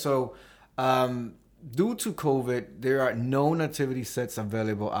Christmas, right? So due to COVID, there are no nativity sets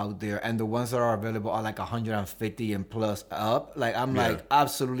available out there, and the ones that are available are like 150 and plus up. Like I'm like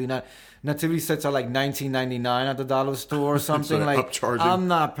absolutely not. Nativity sets are like $19.99 at the dollar store or something. So like upcharging. I'm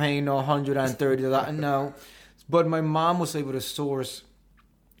not paying no $130. No, but my mom was able to source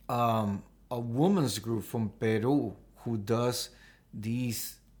a woman's group from Peru who does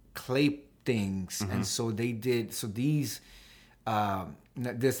these clay things, and so they did. So these.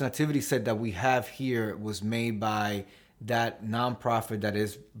 This nativity set that we have here was made by that nonprofit that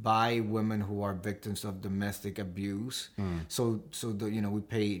is by women who are victims of domestic abuse. So we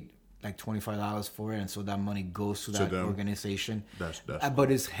paid like $25 for it, and so that money goes to that organization. That's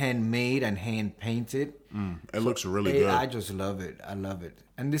but it's handmade and hand painted. It looks really good. I just love it. I love it,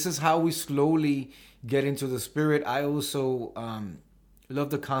 and this is how we slowly get into the spirit. I also love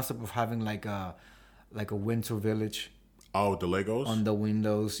the concept of having like a winter village. Oh, the Legos? On the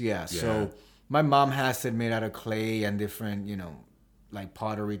windows, yeah. So my mom has it made out of clay and different, like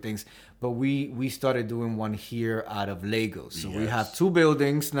pottery things. But we started doing one here out of Legos. So we have two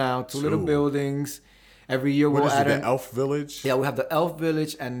buildings now, two little buildings. Every year we'll add the Elf Village? Yeah, we have the Elf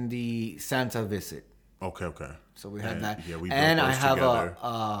Village and the Santa Visit. Okay. So we have that. Yeah, we built and I those have together.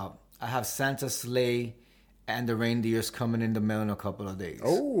 I have Santa's sleigh and the reindeers coming in the mail in a couple of days.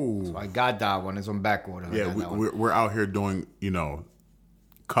 Oh. So I got that one. It's on back order. Yeah, we're out here doing,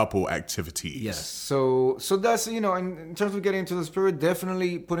 couple activities. Yes. So that's, in terms of getting into the spirit,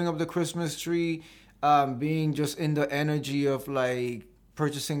 definitely putting up the Christmas tree, being just in the energy of like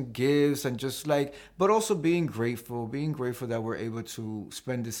purchasing gifts and just like, but also being grateful that we're able to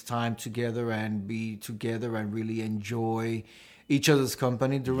spend this time together and be together and really enjoy each other's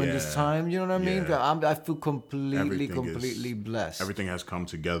company during this time. You know what I mean? I feel completely blessed. Everything has come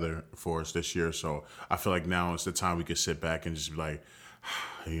together for us this year. So I feel like now is the time we can sit back and just be like,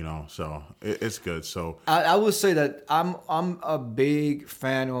 so it's good. So I would say that I'm a big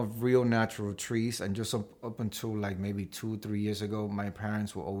fan of real natural trees, and just up until like maybe 2-3 years ago, my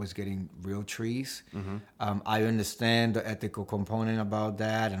parents were always getting real trees. I understand the ethical component about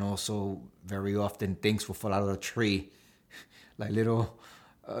that, and also very often things will fall out of the tree, like little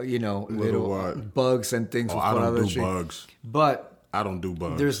bugs and things. Will I fall out don't of the do tree. bugs. But I don't do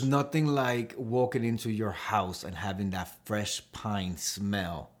bugs. there's nothing like walking into your house and having that fresh pine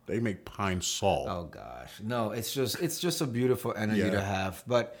smell. They make pine salt. Oh gosh, no! It's just a beautiful energy to have.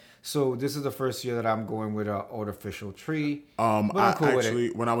 But so this is the first year that I'm going with an artificial tree. But I'm cool with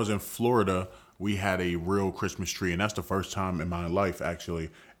it. When I was in Florida, we had a real Christmas tree, and that's the first time in my life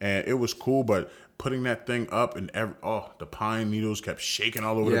actually, and it was cool. But putting that thing up and the pine needles kept shaking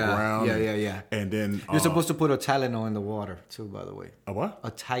all over the ground. Yeah. And then You're supposed to put a Tylenol in the water too, by the way. A what?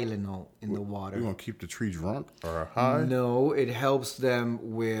 A Tylenol in the water. You gonna keep the tree drunk or high? No, it helps them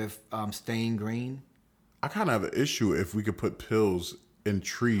with staying green. I kind of have an issue if we could put pills in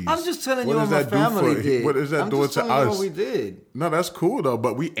trees. I'm just telling What you does what my that do family for- did. What is that I'm doing just to telling you us? what we did. No, that's cool though.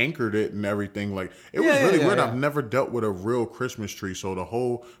 But we anchored it and everything. Like it was Yeah, really yeah, weird. yeah. I've never dealt with a real Christmas tree, so the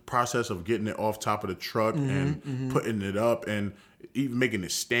whole process of getting it off top of the truck and putting it up and even making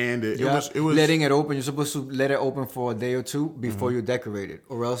it stand, it was letting it open. You're supposed to let it open for a day or two before you decorate it,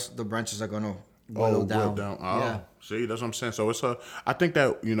 or else the branches are gonna boil down. Oh, Yeah. see, that's what I'm saying. So I think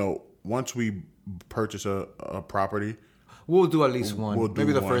that once we purchase a property. We'll do at least one. We'll do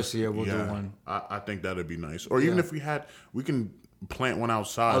Maybe the one. first year we'll do one. I think that'd be nice. Or even if we can plant one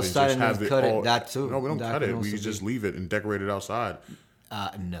outside and just and have then it cut all. it. That too. No, we don't That cut can it. We also just be- leave it and decorate it outside.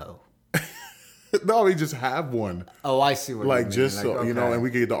 No. No, we just have one. Oh, I see what you mean. Just like, so, okay. you know, and we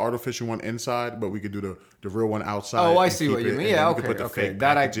could get the artificial one inside, but we could do the real one outside. Oh, I and see keep what you it, mean. and Yeah, then we okay, could put the okay. fake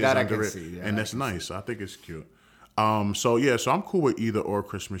That I packages can under see. Yeah, and that's nice. I think it's cute. So I'm cool with either or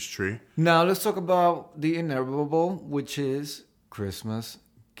Christmas tree. Now let's talk about the inevitable, which is Christmas,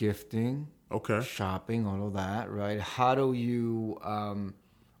 gifting, Okay. shopping, all of that, right? How do you?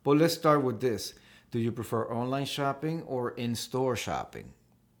 Well, let's start with this. Do you prefer online shopping or in-store shopping?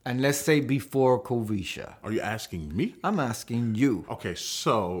 And let's say before Covisha. Are you asking me? I'm asking you. Okay,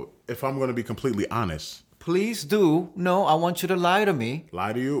 so if I'm going to be completely honest, Please do. No, I want you to lie to me.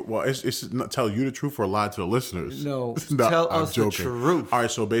 lie to you? Well, it's not tell you the truth or lie to the listeners. No, tell I'm us the truth. All right,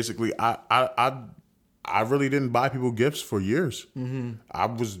 so basically, I really didn't buy people gifts for years. Mm-hmm. I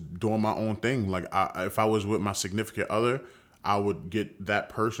was doing my own thing. Like if I was with my significant other, I would get that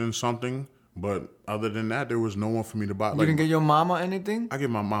person something. But other than that, there was no one for me to buy. You can get your mama anything? I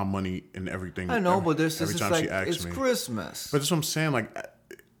give my mom money and everything. I know, but this every is time like she asks it's me. Christmas. But that's what I'm saying. Like,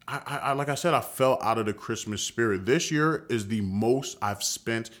 I like I said, I fell out of the Christmas spirit. This year is the most I've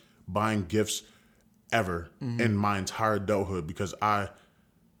spent buying gifts ever in my entire adulthood because I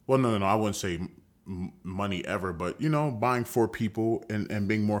wouldn't say money ever, but you know, buying for people and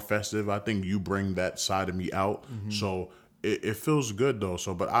being more festive. I think you bring that side of me out. So it feels good though.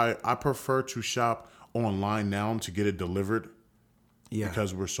 So, but I prefer to shop online now to get it delivered. Yeah.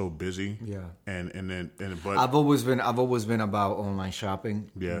 Because we're so busy. Yeah. But I've always been about online shopping.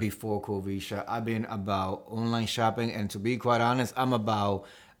 Yeah. Before Covisha, I've been about online shopping, and to be quite honest, I'm about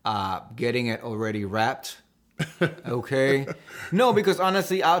getting it already wrapped. Okay. No, because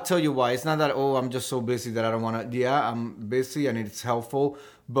honestly, I'll tell you why. It's not that I'm just so busy that I don't want to. Yeah, I'm busy and it's helpful,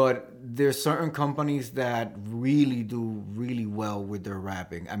 but there's certain companies that really do really well with their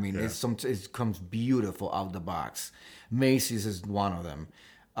wrapping. I mean, it comes beautiful out the box. Macy's is one of them.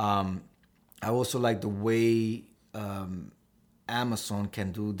 I also like the way Amazon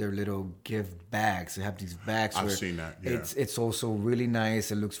can do their little gift bags. They have these bags. I've seen that. Yeah. It's also really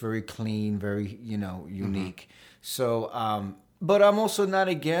nice. It looks very clean, very unique. So, but I'm also not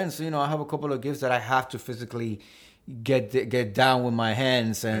against. I have a couple of gifts that I have to physically get down with my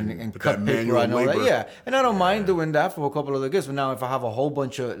hands and cut paper and all that. Yeah, and I don't mind doing that for a couple of the gifts. But now, if I have a whole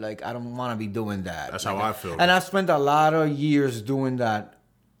bunch of I don't want to be doing that. That's how I feel. And I've spent a lot of years doing that.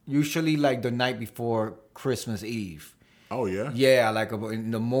 Usually, the night before Christmas Eve. Oh yeah. Yeah, in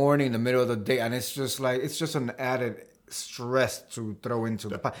the morning, in the middle of the day, and it's just an added stress to throw into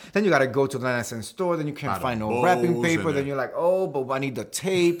the pot. Then you got to go to the nice store. Then you can't find no wrapping paper. Then you're like, but I need the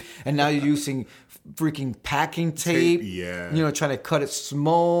tape. And now you're using freaking packing tape. Yeah. Trying to cut it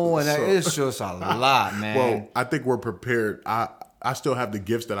small, and it's just a lot, man. Well, I think we're prepared. I still have the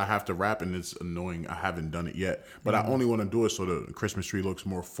gifts that I have to wrap, and it's annoying. I haven't done it yet, but I only want to do it so the Christmas tree looks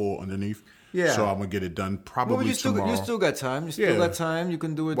more full underneath. Yeah. So I'm gonna get it done probably tomorrow. You still got time. You still got time. You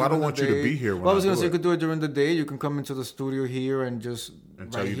can do it. Well, I during don't want the you to day. be here when I was I gonna do say it. you could do it during the day. You can come into the studio here and just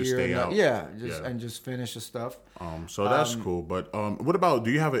tell you to stay out. And just finish the stuff. So that's cool. But what about?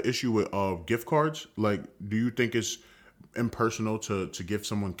 Do you have an issue with gift cards? Like, do you think it's impersonal to give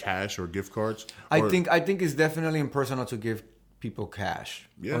someone cash or gift cards? I think it's definitely impersonal to give people cash.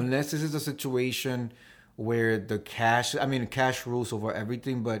 Yeah. Unless this is a situation where cash rules over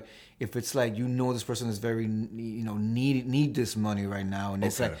everything. But if it's this person is very need this money right now, and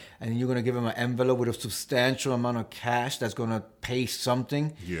it's and you're gonna give them an envelope with a substantial amount of cash that's gonna pay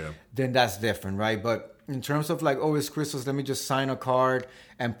something. Yeah. Then that's different, right? But in terms of it's Christmas, let me just sign a card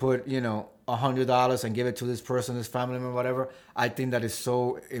and put $100 and give it to this person, this family member, whatever. I think that is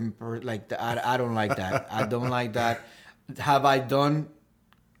so I don't like that. I don't like that. Have I done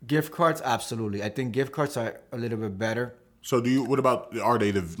gift cards? Absolutely. I think gift cards are a little bit better. So what about, are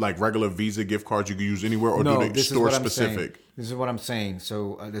they the regular Visa gift cards you can use anywhere, or do they store specific? This is what I'm saying.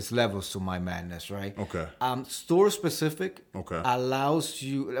 So there's levels to my madness, right? Okay. Store specific allows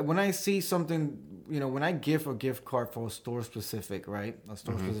you, when I see something, when I give a gift card for a store specific, right? A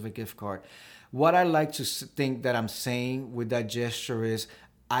store specific gift card. What I like to think that I'm saying with that gesture is,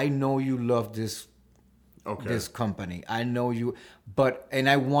 I know you love this company. I know you, and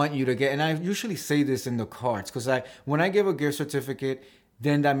I want you to get, and I usually say this in the cards, because when I give a gift certificate,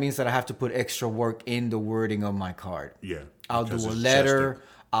 then that means that I have to put extra work in the wording of my card. Yeah. I'll do a letter,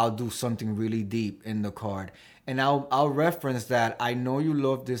 I'll do something really deep in the card, and I'll reference that I know you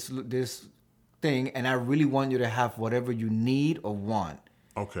love this thing, and I really want you to have whatever you need or want.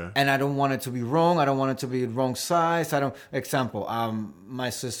 Okay. And I don't want it to be wrong. I don't want it to be the wrong size. Example, my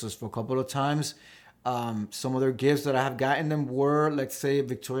sisters, for a couple of times, some of their gifts that I have gotten them were, let's say,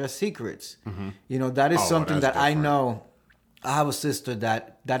 Victoria's Secrets. Mm-hmm. That is something that different. I know I have a sister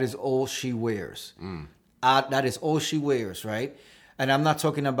that is all she wears. That is all she wears, right? And I'm not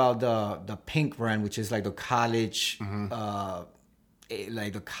talking about the pink brand, which is like the college,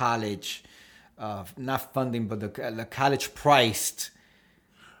 not funding, but the college priced.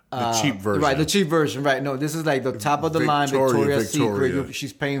 The cheap version. Right, the cheap version, right. No, this is like the top of the line Victoria's Secret.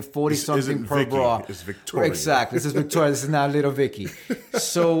 She's paying 40 something per Vicky, bra. it's Victoria. Exactly. This is Victoria. This is not Little Vicky.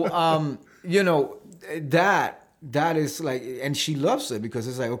 So, you know, that is like, and she loves it because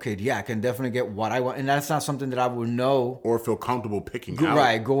it's like, okay, yeah, I can definitely get what I want. And that's not something that I would know. Or feel comfortable picking out.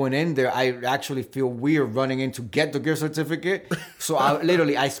 Right, going in there, I actually feel weird running in to get the gift certificate. So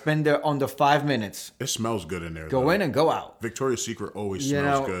I spend there under 5 minutes. It smells good in there. Go in and go out. Victoria's Secret always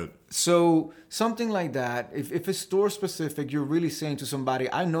smells good. So something like that, if it's store specific, you're really saying to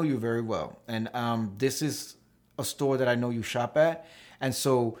somebody, I know you very well. And this is a store that I know you shop at. And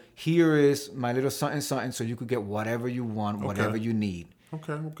so here is my little something, so you could get whatever you want, whatever you need.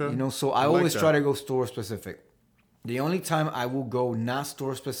 Okay. You know, so I always try to go store specific. The only time I will go not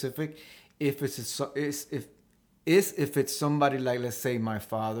store specific if it's somebody like, let's say, my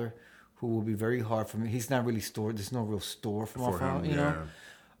father, who will be very hard for me. He's not really stored. There's no real store for my father, you know.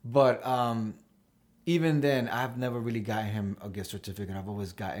 But even then, I've never really gotten him a gift certificate. I've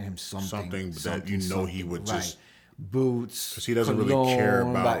always gotten him something that you know he would just. Boots, because he doesn't really care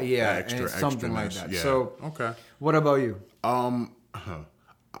about extra something like that. Yeah. So, okay. What about you?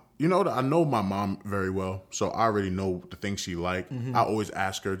 You know, I know my mom very well, so I already know the things she like. I always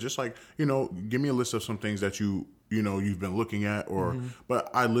ask her, just like, you know, give me a list of some things that you've been looking at, or. But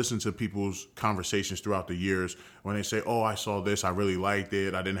I listen to people's conversations throughout the years when they say, "Oh, I saw this, I really liked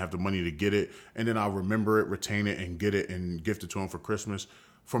it, I didn't have the money to get it," and then I'll remember it, retain it, and get it and gift it to him for Christmas.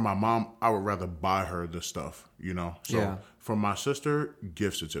 For my mom, I would rather buy her the stuff, you know. So for my sister,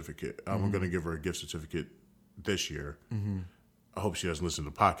 gift certificate. I'm going to give her a gift certificate this year. I hope she doesn't listen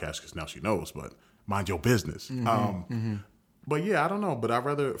to the podcast because now she knows, but mind your business. But yeah, I don't know. But I'd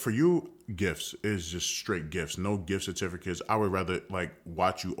rather, for you, gifts is just straight gifts. No gift certificates. I would rather like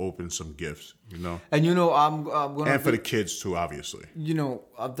watch you open some gifts, you know. And you know, I'm gonna. And for the kids too, obviously. You know,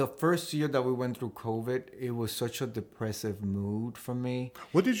 the first year that we went through COVID, it was such a depressive mood for me.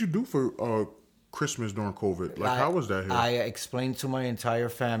 What did you do for Christmas during COVID? Like, how was that here? I explained to my entire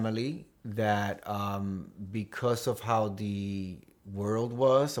family that because of how the world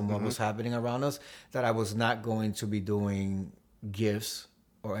was and what was happening around us, that I was not going to be doing gifts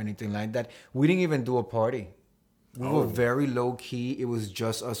or anything like that. We didn't even do a party. We were very low key. It was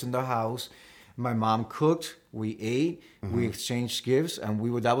just us in the house. My mom cooked. We ate. We exchanged gifts, and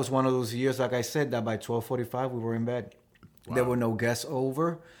that was one of those years, like I said, that by 12:45 we were in bed. Wow. There were no guests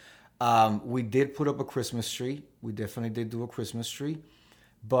over. We did put up a Christmas tree. We definitely did do a Christmas tree.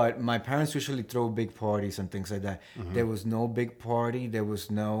 But my parents usually throw big parties and things like that. There was no big party. There was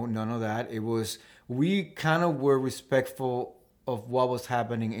none of that. It was, we kind of were respectful of what was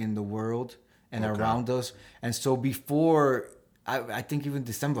happening in the world and around us. And so before, I think even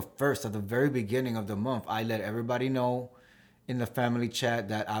December 1st, at the very beginning of the month, I let everybody know in the family chat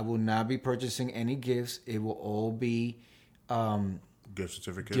that I will not be purchasing any gifts. It will all be... gift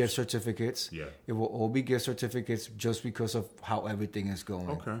certificates. Yeah. It will all be gift certificates just because of how everything is going.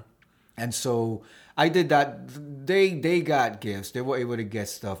 Okay. And so I did that. They got gifts. They were able to get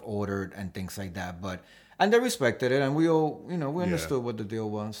stuff ordered and things like that. And they respected it, and we all, we understood what the deal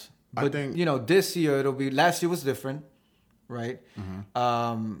was. But I think, this year last year was different, right?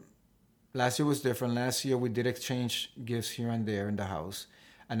 Last year was different. Last year we did exchange gifts here and there in the house.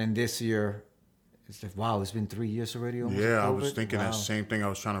 And then this year, it's like, wow, it's been 3 years already. Yeah, I was thinking that same thing. I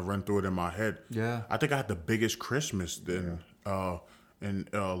was trying to run through it in my head. Yeah, I think I had the biggest Christmas then, and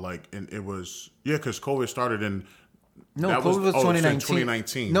it was because COVID started in. No, COVID was 2019.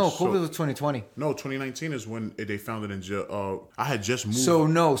 2019. No, COVID was 2020. No, 2019 is when they found it in jail. I had just moved. So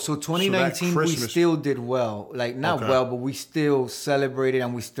 2019 we still did well. Like not well, but we still celebrated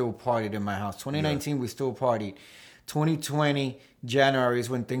and we still partied in my house. 2019 we still partied. 2020 January is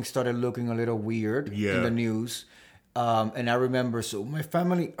when things started looking a little weird in the news. And I remember, so my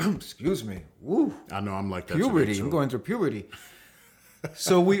family, excuse me, woo. I know I'm like that. Puberty, I'm going through puberty.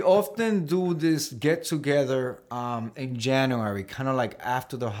 So we often do this get together in January, kind of like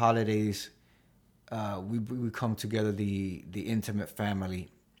after the holidays. We come together, the intimate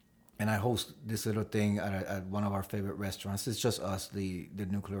family, and I host this little thing at one of our favorite restaurants. It's just us, the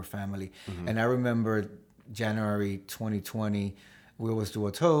nuclear family. And I remember January 2020 We always do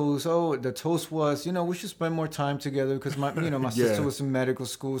a toast. Oh, the toast was, we should spend more time together because my sister was in medical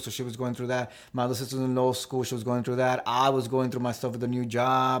school, so she was going through that. My other sister was in law school, she was going through that. I was going through my stuff with a new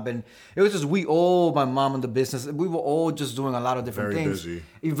job, and it was just my mom in the business, we were all just doing a lot of different things.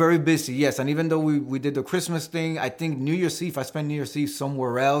 Very busy, yes. And even though we did the Christmas thing, I think New Year's Eve, I spent New Year's Eve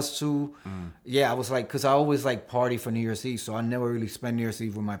somewhere else too. Yeah, I was like, because I always like party for New Year's Eve, so I never really spent New Year's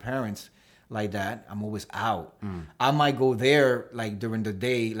Eve with my parents like that. I'm always out. I might go there like during the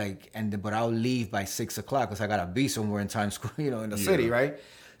day, but I'll leave by 6 o'clock because I gotta be somewhere in Times Square, in the city, right?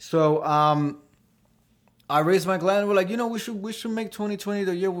 So I raised my glass and we're like, we should make 2020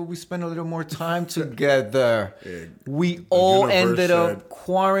 the year where we spend a little more time together. We all ended up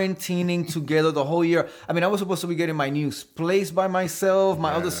quarantining together the whole year. I mean, I was supposed to be getting my new place by myself.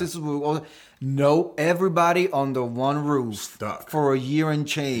 My other sisters were all... No, everybody under one roof. Stuck. For a year and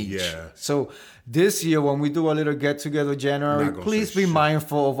change. Yeah. So this year, when we do a little get-together January, please be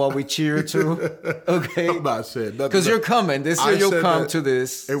mindful of what we cheer to. Okay? I'm not saying nothing. Because you're coming. This year you'll come to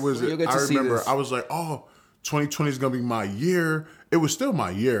this. It was... You'll get to see this. I was like, 2020 is going to be my year. It was still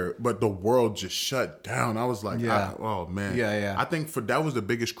my year, but the world just shut down. I was like, oh, man. Yeah. I think that was the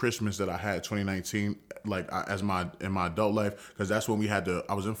biggest Christmas that I had, 2019, in my adult life, because that's when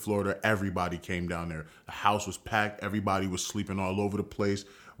I was in Florida. Everybody came down there. The house was packed. Everybody was sleeping all over the place.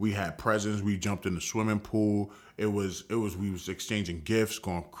 We had presents. We jumped in the swimming pool. We was exchanging gifts,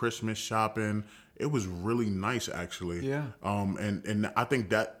 going Christmas shopping. It was really nice, actually. Yeah. And I think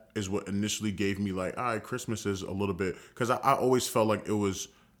that is what initially gave me like, all right, Christmas is a little bit, because I always felt like it was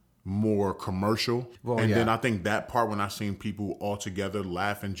more commercial. Then I think that part, when I seen people all together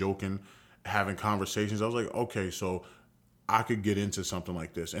laughing, joking, having conversations, I was like, okay, so I could get into something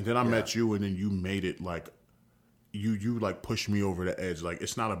like this. And then I met you, and then you made it like, you like pushed me over the edge. Like,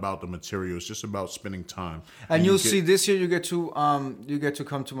 it's not about the material, it's just about spending time. And you'll see this year you get to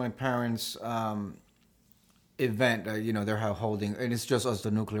come to my parents' event, they're holding, and it's just us,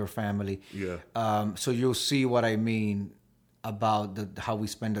 the nuclear family. Yeah. So you'll see what I mean about how we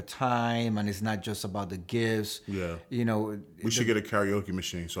spend the time, and it's not just about the gifts. Yeah. We should get a karaoke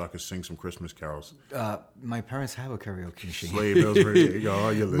machine so I could sing some Christmas carols. My parents have a karaoke machine. Sleigh bells ringing.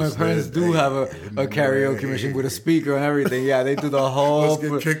 My parents do have a karaoke machine with a speaker and everything. Yeah, they do the whole... Let's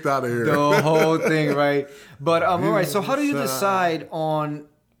get kicked out of here. The whole thing, right? But, all right, so how do you decide on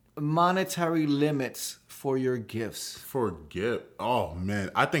monetary limits for your gifts? Oh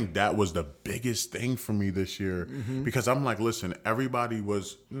man, I think that was the biggest thing for me this year, because I'm like, listen, everybody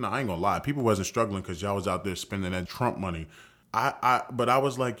was, I ain't gonna lie, people wasn't struggling because y'all was out there spending that Trump money. But I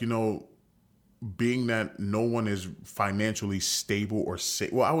was like, being that no one is financially stable or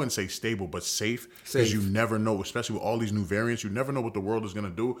safe. Well, I wouldn't say stable, but safe, because you never know, especially with all these new variants, you never know what the world is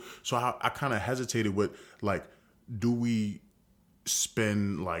gonna do. So I kind of hesitated with like, do we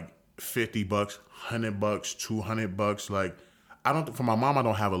spend like $50, $100, $200? Like, for my mom, I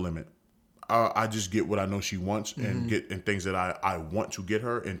don't have a limit. I just get what I know she wants and things that I want to get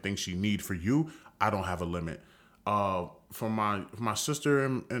her and things she need. For you, I don't have a limit. For my sister,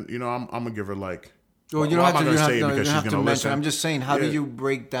 and I'm gonna give her like. Well, you don't have to mention. I'm just saying, how do you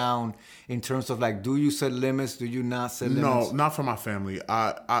break down in terms of like, do you set limits? Do you not set limits? No, not for my family.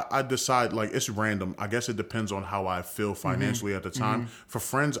 I decide, like, it's random. I guess it depends on how I feel financially at the time. For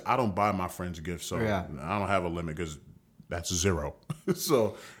friends, I don't buy my friends gifts, so I don't have a limit because that's zero.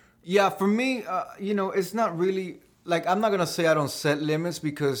 So, yeah, for me, it's not really like, I'm not gonna say I don't set limits,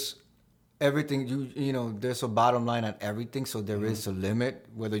 because everything, there's a bottom line on everything, so there is a limit.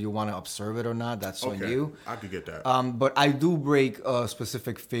 Whether you want to observe it or not, that's on you. I could get that. But I do break a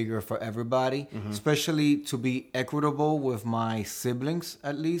specific figure for everybody, especially to be equitable with my siblings.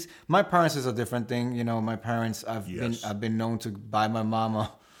 At least my parents is a different thing. My parents, I've been known to buy my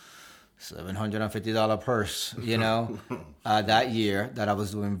mama $750 purse, that year that I was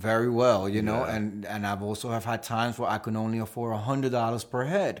doing very well, and I've also have had times where I could only afford $100 per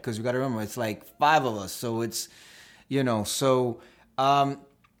head, because you got to remember, it's like 5 of us, so it's, it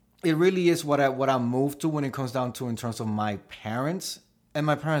really is what I moved to when it comes down to in terms of my parents. And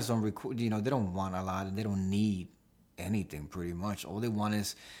my parents don't they don't want a lot, and they don't need anything pretty much. All they want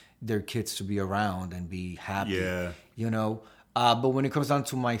is their kids to be around and be happy, But when it comes down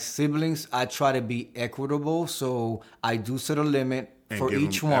to my siblings, I try to be equitable. So I do set a limit for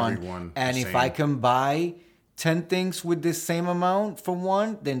each one. And if I can buy 10 things with the same amount for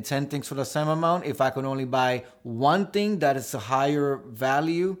one, then 10 things for the same amount. If I can only buy one thing that is a higher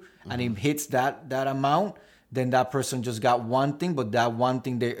value and it hits that amount, then that person just got one thing, but that one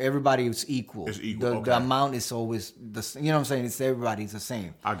thing, everybody is equal. It's equal. The amount is always the same. You know what I'm saying? It's everybody's the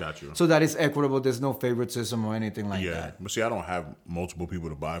same. I got you. So that is equitable. There's no favoritism or anything like Yeah, that. but see, I don't have multiple people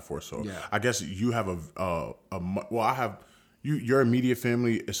to buy for, so Yeah. I guess you have I have your immediate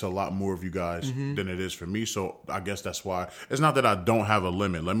family. It's a lot more of you guys than it is for me, so I guess that's why. It's not that I don't have a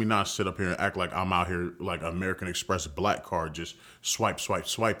limit. Let me not sit up here and act like I'm out here like American Express black card, just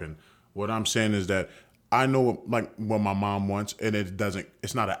swiping. What I'm saying is that I know like what my mom wants, and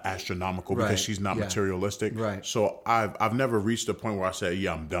it's not an astronomical because Right. she's not Yeah. materialistic. Right. So I've never reached a point where I say,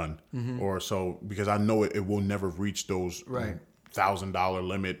 yeah, I'm done. Or so, because I know it will never reach those Right. $1,000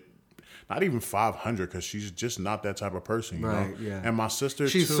 limit. Not even 500, because she's just not that type of person, you Right, know? yeah. And my sister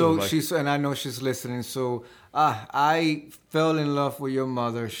She's too. and I know she's listening. So I fell in love with your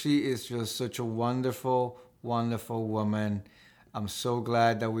mother. She is just such a wonderful, wonderful woman. I'm so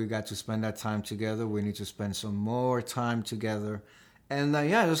glad that we got to spend that time together. We need to spend some more time together. And I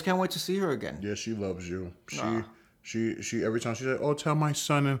just can't wait to see her again. Yeah, she loves you. She every time she said, "Oh, tell my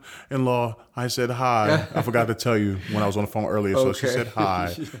son-in-law I said hi." I forgot to tell you when I was on the phone earlier, so she Okay. said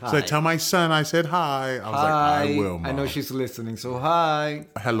hi. She Hi. said, "Tell my son I said hi." I was like, "I will, Mom." I know she's listening. So hi.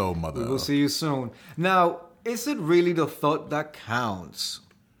 Hello, mother. We'll see you soon. Now, is it really the thought that counts?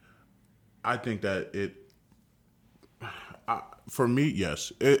 I think that for me,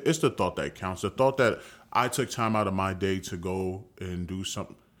 yes, it's the thought that counts. The thought that I took time out of my day to go and do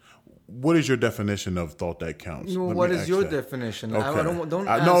something. What is your definition of thought that counts? Well, Let what me is ask your that. definition? Okay. I don't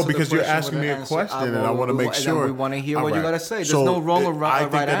I answer know, the because you're question asking with me an a answer. question, and I want to make sure. We want to hear All what you right. got to say. There's So no wrong or I right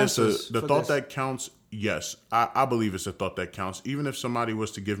think that answers. it's the thought that counts. Yes, I believe it's a thought that counts. Even if somebody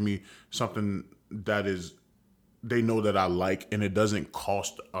was to give me something that is, they know that I like, and it doesn't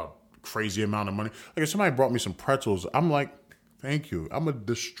cost a crazy amount of money. Like if somebody brought me some pretzels, I'm like, thank you. I'm gonna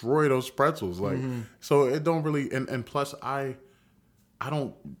destroy those pretzels. Like, so it don't really. And plus, I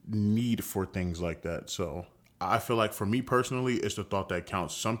don't need for things like that. So I feel like for me personally, it's the thought that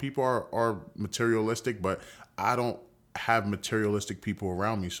counts. Some people are materialistic, but I don't have materialistic people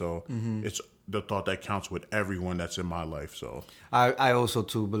around me. So it's the thought that counts with everyone that's in my life. So I also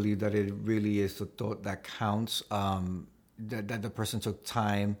too believe that it really is the thought that counts. That the person took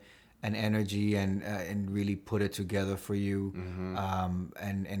time and energy and really put it together for you,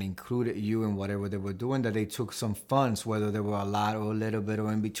 and included you in whatever they were doing. That they took some funds, whether they were a lot or a little bit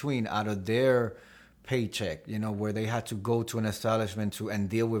or in between, out of their paycheck, where they had to go to an establishment and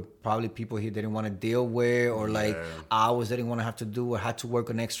deal with probably people he didn't want to deal with, or like hours they didn't want to have to do, or had to work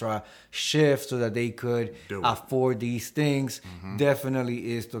an extra shift so that they could afford these things.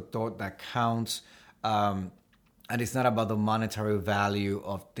 Definitely is the thought that counts. And it's not about the monetary value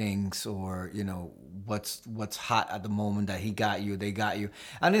of things, or what's hot at the moment that they got you.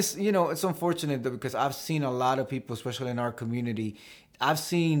 And it's it's unfortunate because I've seen a lot of people, especially in our community, I've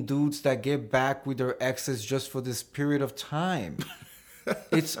seen dudes that get back with their exes just for this period of time.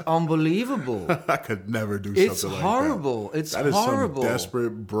 It's unbelievable. I could never do something like that. It's horrible. It's that is horrible. Some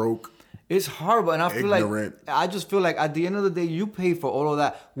desperate, broke. It's horrible. And I feel ignorant. I just feel like at the end of the day, you pay for all of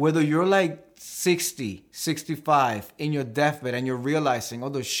that. Whether you're like 60, 65 in your deathbed and you're realizing all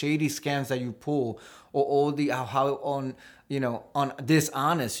the shady scams that you pull, or all the how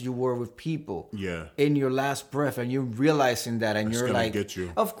dishonest you were with people in your last breath, and you're realizing that, and you're like, get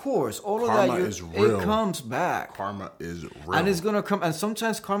you. Of course, all Karma of that is real. It comes back. Karma is real. And it's gonna come, and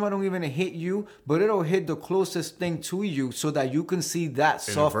sometimes karma don't even hit you, but it'll hit the closest thing to you, so that you can see that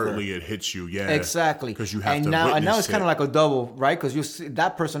suffer. Inadvertently, it hits you, exactly. because you have and to now, witness and now it's it. kind of like a double, right? Because you see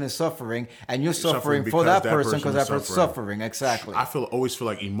that person is suffering, and you're suffering for that person because that person's suffering. Exactly. I always feel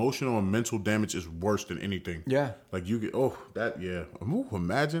like emotional and mental damage is worse than anything. Yeah. Like you get Ooh,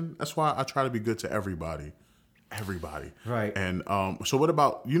 imagine. That's why I try to be good to everybody. Right. And so what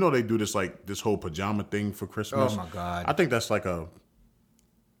about, they do this whole pajama thing for Christmas. Oh my God. I think that's like a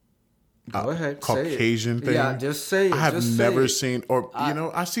Go ahead, Caucasian say it. thing. Yeah, just say it. I have just never say it. seen, or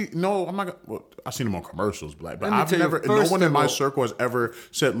I see. No, I'm not. I've seen them on commercials, but Let me I've tell you, never. No first one in of my all- circle has ever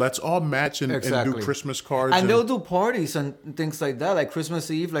said, "Let's all match and do Christmas cards." And they'll do parties and things like that, like Christmas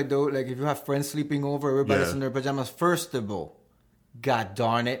Eve, like if you have friends sleeping over, everybody's in their pajamas. First of all, God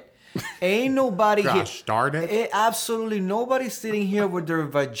darn it. Ain't nobody Gosh darn it. Absolutely nobody sitting here with their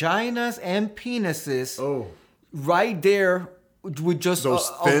vaginas and penises right there with just Those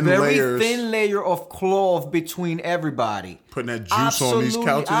a very layers. thin layer of cloth between everybody. Putting that juice on these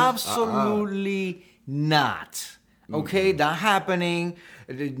couches? Absolutely not. Okay, not happening.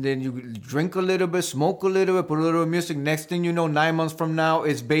 Then you drink a little bit, smoke a little bit, put a little music. Next thing you know, 9 months from now,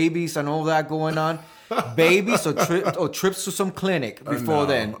 it's babies and all that going on. babies or trips to some clinic before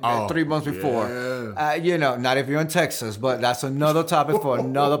then, 3 months before. Yeah. Not if you're in Texas, but that's another topic for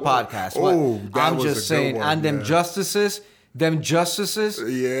another podcast. I'm just saying, and them justices.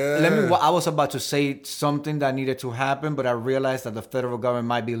 Yeah. I was about to say something that needed to happen, but I realized that the federal government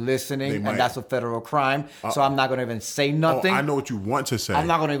might be listening, and that's a federal crime. So I'm not going to even say nothing. I know what you want to say. I'm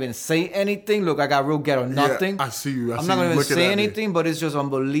not going to even say anything. Look, I got real ghetto nothing. Yeah, I see you. I'm not going to even say anything, but it's just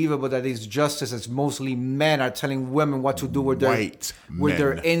unbelievable that these justices, mostly men, are telling women what to do with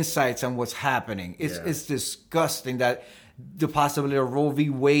their insights and what's happening. It's disgusting that the possibility of Roe v.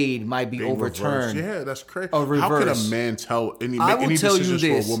 Wade might be overturned. Reversed. Yeah, that's crazy. Or reversed. How could a man make any decisions for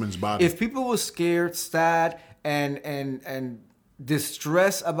a woman's body? If people were scared, sad, and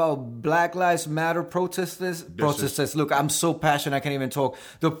distressed about Black Lives Matter protesters. Look, I'm so passionate I can't even talk.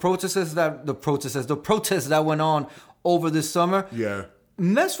 The protests that went on over the summer. Yeah.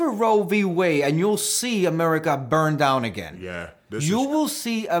 Mess with Roe v. Wade, and you'll see America burn down again. Yeah. You will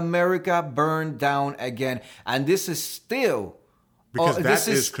see America burn down again. And this is still... Because that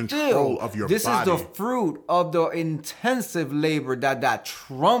is control of your body. This is the fruit of the intensive labor that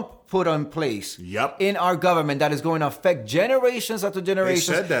Trump put in place in our government that is going to affect generations after generations.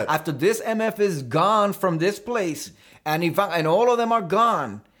 They said that. After this MF is gone from this place, and all of them are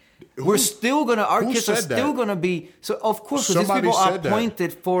gone... We're still gonna. Our kids are still gonna be. So of course, these people are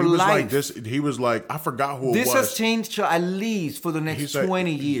appointed for life. He was like, I forgot who it was. This has changed at least for the next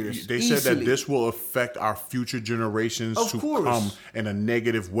 20 years. They said that this will affect our future generations come in a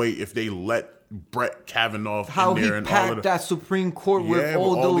negative way if they let Brett Kavanaugh in there and all of the, that Supreme Court with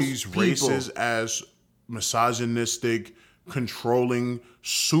all these races as misogynistic, controlling,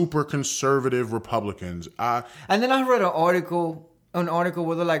 super conservative Republicans. And then I read an article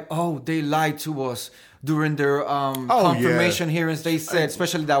where they're like, they lied to us during their confirmation hearings. They said,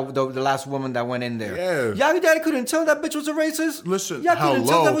 especially the last woman that went in there. Y'all daddy couldn't tell that bitch was a racist. Listen, y'all couldn't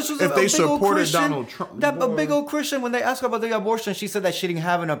tell that bitch was if they supported Donald Trump, a big old Christian, when they asked her about the abortion, she said that she didn't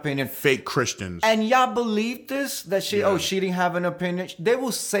have an opinion. Fake Christians. And y'all believe this? That she didn't have an opinion. They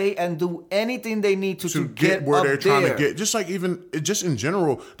will say and do anything they need to get where they're trying to get. Just in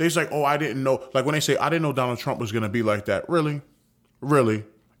general, they're like, I didn't know. Like when they say, I didn't know Donald Trump was going to be like that. Really?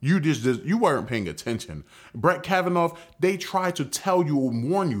 You weren't paying attention. Brett Kavanaugh, they tried to tell you and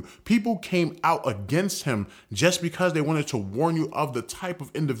warn you. People came out against him just because they wanted to warn you of the type of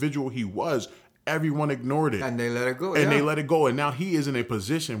individual he was. Everyone ignored it. And they let it go. They let it go. And now he is in a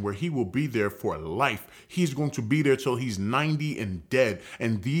position where he will be there for life. He's going to be there till he's 90 and dead.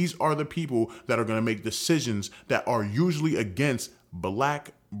 And these are the people that are going to make decisions that are usually against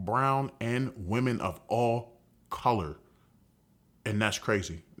black, brown, and women of all color. And that's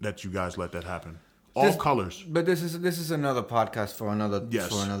crazy that you guys let that happen. All colors. But this is another podcast for another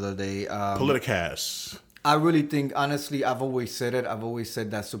day. Politicast. I really think, honestly, I've always said it. I've always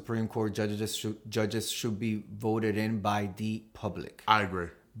said that Supreme Court judges should be voted in by the public. I agree.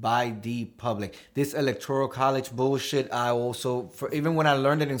 By the public. This electoral college bullshit, even when I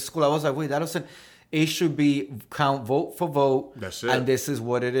learned it in school, I was like, wait, that doesn't... It should be count vote for vote. That's it. And this is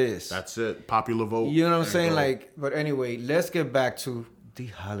what it is. That's it. Popular vote. You know what I'm saying? But anyway, let's get back to the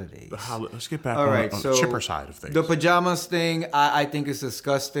holidays. Let's get back on the chipper side of things. The pajamas thing, I think is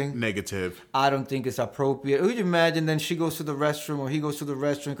disgusting. Negative. I don't think it's appropriate. Would you imagine then she goes to the restroom or he goes to the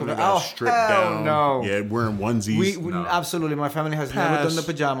restroom? Stripped down. No. Yeah, wearing onesies. No. Absolutely. My family has never done the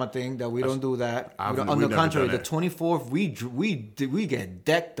pajama thing. That we don't do that. On the contrary, the 24th, we get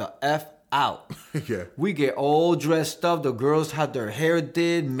decked the F out. Yeah. We get all dressed up. The girls had their hair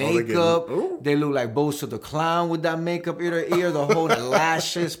did, makeup. They look like Bozo the Clown with that makeup ear to ear, the whole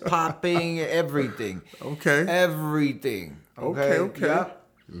lashes popping, everything. Okay. Everything. Okay. Yeah.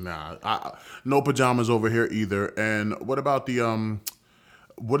 Nah, no pajamas over here either. And what about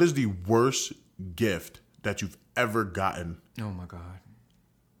what is the worst gift that you've ever gotten? Oh my God.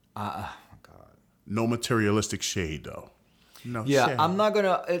 God. No materialistic shade though. No. Yeah, shade. I'm not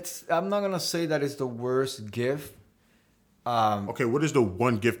gonna say that it's the worst gift. Okay, what is the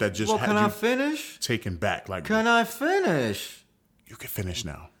one gift that just had can you I finish? Taken back? Can I finish? You can finish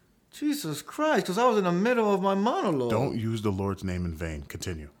now. Jesus Christ, because I was in the middle of my monologue. Don't use the Lord's name in vain.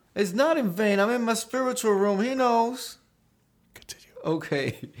 Continue. It's not in vain. I'm in my spiritual room. He knows. Continue.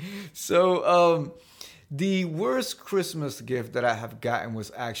 Okay. So, the worst Christmas gift that I have gotten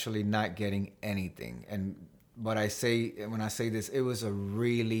was actually not getting anything. And when I say this, it was a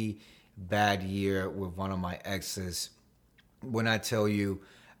really bad year with one of my exes. When I tell you,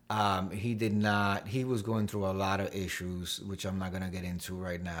 he was going through a lot of issues, which I'm not going to get into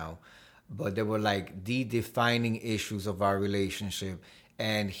right now. But they were like the defining issues of our relationship.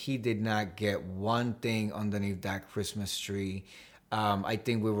 and he did not get one thing underneath that Christmas tree. I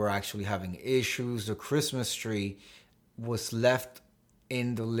think we were actually having issues. The Christmas tree was left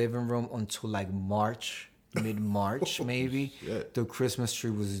in the living room until like mid-March, maybe. Shit. The Christmas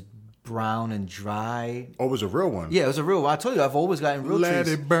tree was brown and dry. Oh, it was a real one. Yeah, it was a real one. I told you, I've always gotten real Let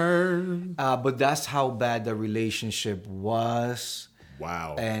trees. it burn. But that's how bad the relationship was.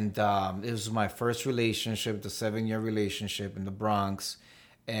 Wow. And it was my first relationship, the 7-year relationship in the Bronx.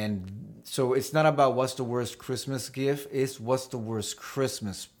 And so it's not about what's the worst Christmas gift. It's what's the worst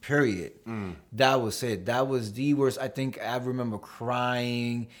Christmas, period. That was it. That was the worst. I think I remember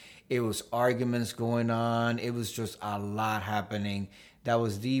crying. It was arguments going on. It was just a lot happening. That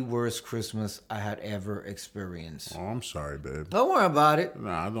was the worst Christmas I had ever experienced. Oh, I'm sorry, babe. Don't worry about it.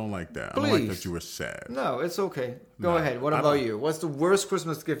 Nah, I don't like that. I don't like Please. that you were sad. No, it's okay. Go Nah, ahead. What I about don't- you? What's the worst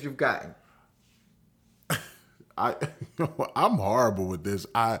Christmas gift you've gotten? I'm horrible with this.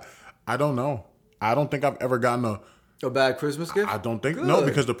 I don't know. I don't think I've ever gotten A bad Christmas gift? I don't think Good. no,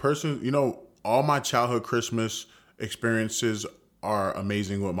 because the person, all my childhood Christmas experiences are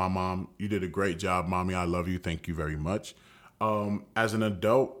amazing with my mom. You did a great job, mommy. I love you. Thank you very much. As an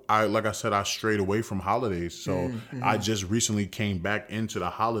adult, I strayed away from holidays. So I just recently came back into the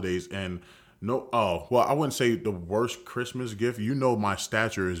holidays and I wouldn't say the worst Christmas gift. My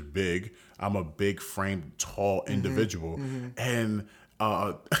stature is big. I'm a big framed, tall individual. And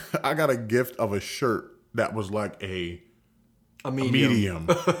I got a gift of a shirt that was like a medium.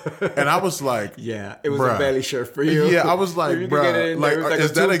 And I was like, Yeah, it was bruh. a belly shirt for you. Yeah, I was like, You could get it bro, in like, there. It was like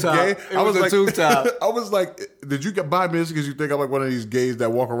is a that a tube top. gay? It was a tube top. I was like, did you buy me this because you think I'm like one of these gays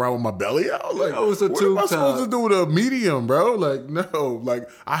that walk around with my belly out? Like, It was a what tube am I supposed top. to do with a medium, bro? Like, no, like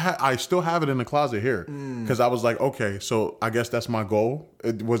I still have it in the closet here because I was like, okay, so I guess that's my goal.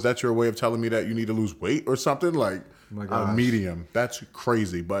 Was that your way of telling me that you need to lose weight or something? Like, my a gosh. medium. That's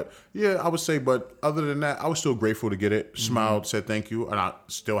crazy. But yeah, I would say, but other than that, I was still grateful to get it. Smiled, said thank you. And I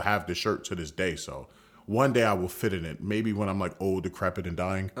still have the shirt to this day. So one day I will fit in it. Maybe when I'm like old, decrepit, and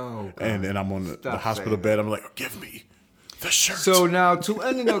dying. Oh, God. And I'm on the Stop hospital saying bed. I'm like, give me the shirt. So now, to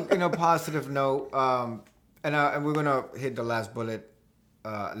end in a positive note, and we're gonna hit the last bullet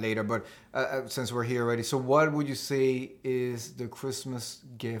later, but since we're here already, so what would you say is the Christmas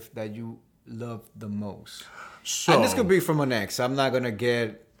gift that you love the most? So, And this could be from an ex. I'm not gonna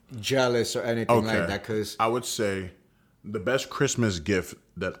get jealous or anything like that, because I would say the best Christmas gift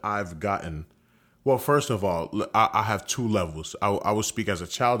that I've gotten. Well, first of all, I have two levels. I will speak as a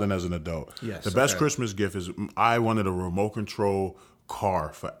child and as an adult. Yes, the best okay. Christmas gift is I wanted a remote control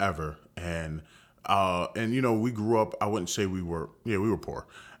car forever, and we grew up. I wouldn't say we were poor,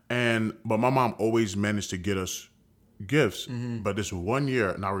 but my mom always managed to get us gifts. But this one year,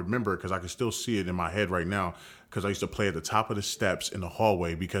 and I remember because I can still see it in my head right now, because I used to play at the top of the steps in the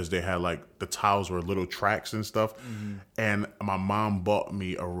hallway because they had like the tiles were little tracks and stuff. And my mom bought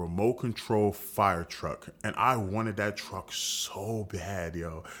me a remote control fire truck, and I wanted that truck so bad,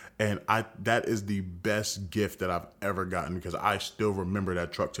 yo. And that is the best gift that I've ever gotten because I still remember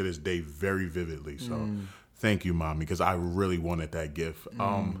that truck to this day very vividly. So thank you, mommy, because I really wanted that gift.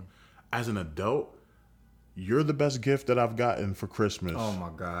 As an adult, you're the best gift that I've gotten for Christmas. oh my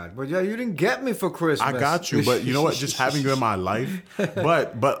God, but yeah, you didn't get me for Christmas. I got you, but you know what? Just having you in my life.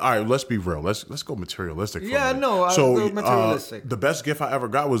 But all right, let's be real. Let's go materialistic. For Yeah, a minute. no, I'll go materialistic. The best gift I ever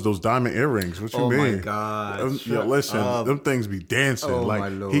got was those diamond earrings. What you Oh mean? my God, Yo, shut listen, up. them things be dancing. Oh, like my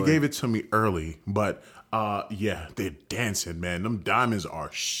Lord. he gave it to me early, but yeah, they're dancing, man. Them diamonds are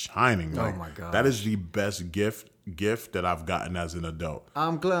shining. Like, my gosh. that is the best gift that I've gotten as an adult.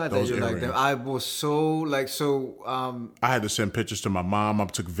 I'm glad that Those you like them. earrings. I was so I had to send pictures to my mom. I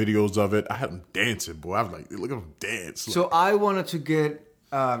took videos of it. I had them dancing, boy. I was like, look at them dance. So I wanted to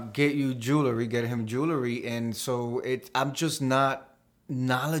get you jewelry, get him jewelry, and so I'm just not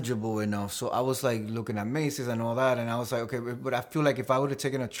knowledgeable enough. So I was like looking at Macy's and all that, and I was like, okay, but I feel like if I would have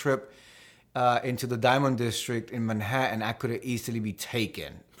taken a trip into the Diamond District in Manhattan, I could have easily be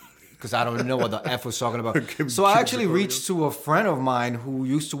taken. Because I don't know what the F was talking about. So I actually reached to a friend of mine who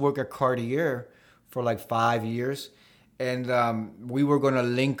used to work at Cartier for like 5 years. And we were going to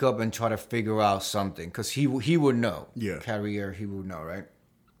link up and try to figure out something. Because he would know. Yeah. Cartier, he would know, right?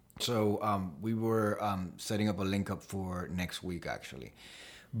 So we were setting up a link up for next week, actually.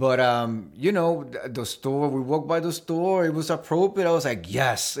 But, the store, we walked by the store. It was appropriate. I was like,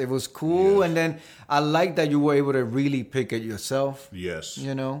 yes, it was cool. Yes. And then I like that you were able to really pick it yourself. Yes.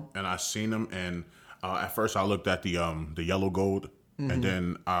 You know? And I seen them, and at first I looked at the yellow gold, and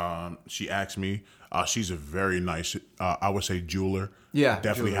then she asked me. She's a very nice, I would say, jeweler. Yeah,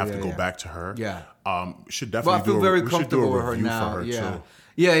 definitely jeweler, have yeah, to go yeah. back to her. Yeah. Should Well, definitely I feel very comfortable with her review now. for her Yeah. too.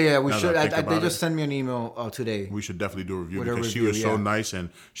 Yeah, we Now should. that I think They about just it. sent me an email today. We should definitely do a review With a because she review, was so yeah. nice and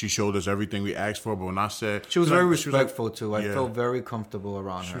she showed us everything we asked for. But when I said She was very respectful too. I yeah. felt very comfortable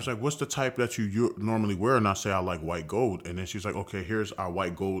around She her. was like, "What's the type that you normally wear?" And I say, "I like white gold." And then she's like, "Okay, here's our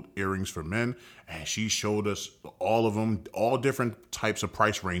white gold earrings for men." And she showed us all of them, all different types of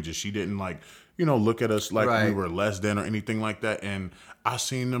price ranges. She didn't look at us like we Right. were less than or anything like that. And I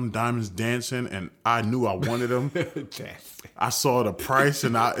seen them diamonds dancing, and I knew I wanted them. I saw the price,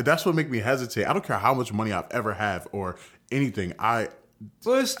 and that's what made me hesitate. I don't care how much money I've ever have or anything. Well,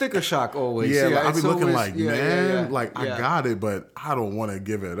 it's sticker shock always. Yeah, like, I it's be looking always- like, yeah, man, yeah. like I got it, but I don't want to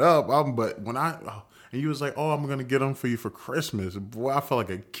give it up. But when and you was like, oh, I'm gonna get them for you for Christmas. Boy, I felt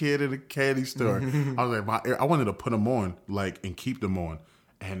like a kid in a candy store. I was like, I wanted to put them on, and keep them on,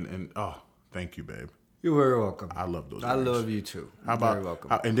 and thank you, babe. You're very welcome. I love those. I rings. love you too. How You're about? very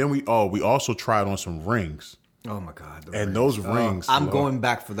welcome. And then we also tried on some rings, Oh my God. and those rings. I'm Lord, going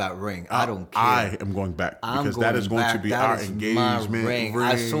back for that ring. I don't care. I am going back because that is going to be That our is engagement my ring.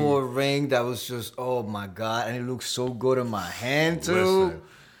 I saw a ring that was just, oh my God, and it looked so good in my hand too. Listen,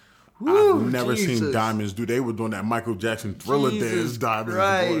 Woo, I've never seen Jesus. diamonds do. They were doing that Michael Jackson Thriller dance. Diamonds,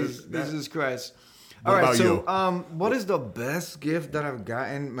 Christ. boy. That- Jesus Christ. What All right, about so you? what is the best gift that I've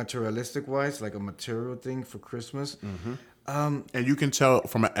gotten materialistic wise, like a material thing for Christmas? And you can tell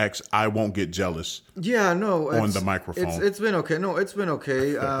from an ex, I won't get jealous. Yeah, no, On the microphone. It's been okay. No, it's been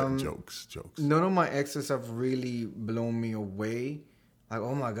okay. Jokes. None of my exes have really blown me away. Like,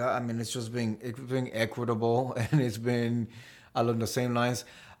 oh my God, I mean, it's been equitable, and it's been along the same lines.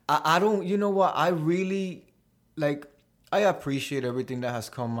 I don't, you know what? I really I appreciate everything that has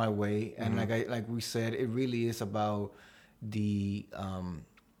come my way, and like we said, it really is about the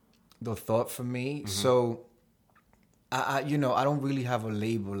thought for me. So I don't really have a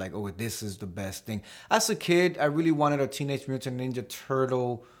label like, oh, this is the best thing. As a kid, I really wanted a Teenage Mutant Ninja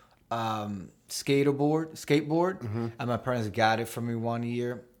Turtle skateboard, and my parents got it for me one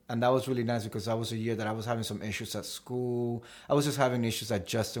year. And that was really nice because that was a year that I was having some issues at school. I was just having issues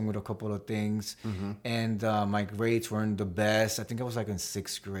adjusting with a couple of things. And my grades weren't the best. I think I was like in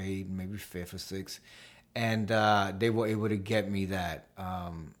 6th grade, maybe 5th or 6th. And they were able to get me that.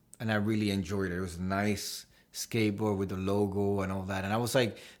 And I really enjoyed it. It was a nice skateboard with the logo and all that. And I was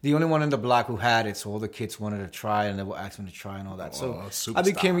like the only one in the block who had it. So all the kids wanted to try and they would ask me to try and all that. So I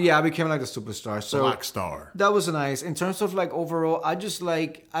became like the superstar. So Black star. that was nice. In terms of like overall, I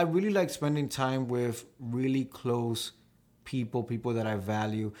really like spending time with really close people that I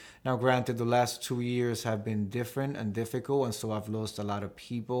value. Now, granted, the last 2 years have been different and difficult, and so I've lost a lot of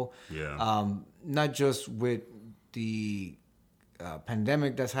people. Yeah. Not just with the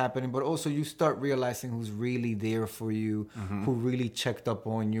pandemic that's happening, but also you start realizing who's really there for you, who really checked up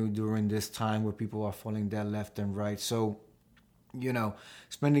on you during this time where people are falling dead left and right. So,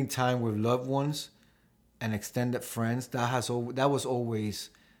 spending time with loved ones and extended friends, that was always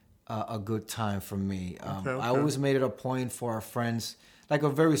a good time for me. Okay. I always made it a point for our friends, like a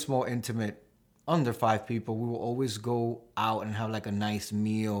very small, intimate, under 5 people, we will always go out and have like a nice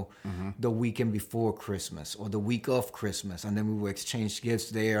meal the weekend before Christmas or the week of Christmas. And then we will exchange gifts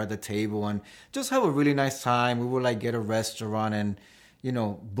there at the table and just have a really nice time. We would like get a restaurant and,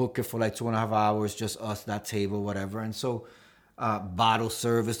 book it for like 2.5 hours, just us, that table, whatever. And so bottle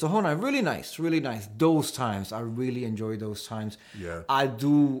service, the whole night, really nice. Those times, I really enjoy those times. Yeah. I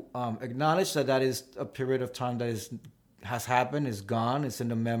do acknowledge that is a period of time that has happened, is gone, it's in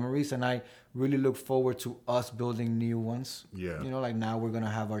the memories, and I really look forward to us building new ones. Yeah. Like now we're gonna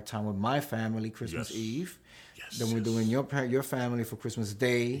have our time with my family Christmas Yes. Eve. Yes, Then we're doing your family for Christmas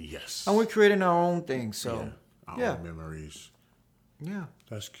Day. Yes. And we're creating our own thing. So Our own memories. yeah.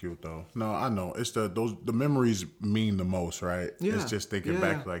 That's cute though. No, I know. It's the memories mean the most, right? Yeah. It's just thinking Yeah.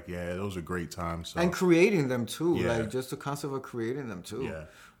 back like, yeah, those are great times. So. And creating them too. Yeah. Like just the concept of creating them too. Yeah.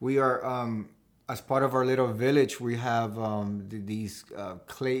 We are as part of our little village, we have these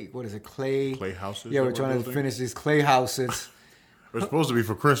clay houses Yeah, that we're trying to building? finish these clay houses. We're supposed to be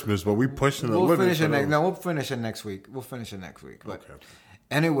for Christmas, but we pushing the We'll limit. finish it for next. those. No, we'll finish it next week. But Okay.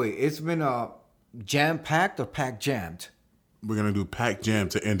 anyway, it's been jam packed or packed jammed. We're gonna do packed jam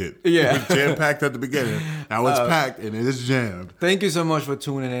to end it. Yeah. Jam packed at the beginning. Now it's packed and it is jammed. Thank you so much for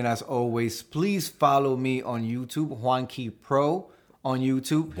tuning in. As always, please follow me on YouTube, Juanqui Pro on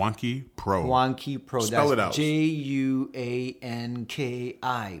YouTube. Wonky Pro. Juanqui Pro. Spell That's it out.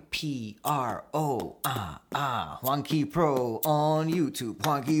 JUANKIPRO. Juanqui Pro on YouTube.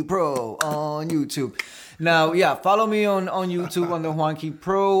 Juanqui Pro on YouTube. Now, yeah, follow me on YouTube on the Juanqui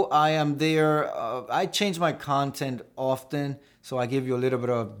Pro. I am there. I change my content often, So I give you a little bit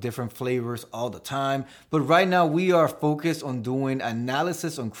of different flavors all the time. But right now we are focused on doing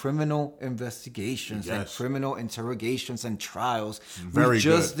analysis on criminal investigations and criminal interrogations and trials. Very we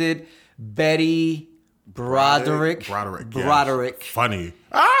just did Betty Broderick. Yes. Funny.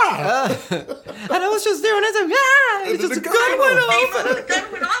 And I was just there and I said, it's just a gun went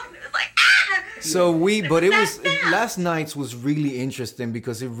off. So last night's was really interesting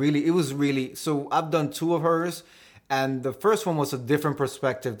because it was really, so I've done 2 of hers, and the first one was a different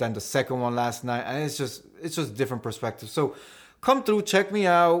perspective than the second one last night, and it's just different perspective. So come through, check me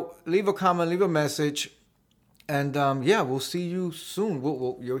out, leave a comment, leave a message, and we'll see you soon.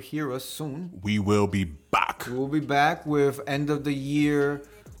 You'll hear us soon. We will be back. We'll be back with end of the year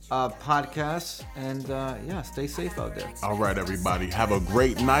podcast, and stay safe out there. All right, everybody, have a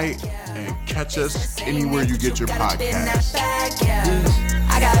great night and catch us anywhere you get your podcast.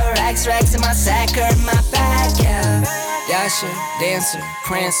 I got racks in my sack or in my bag, yeah. Dasher, Dancer,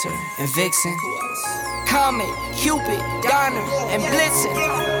 Prancer, and Vixen, Comet, Cupid, Donner, and Blitzen.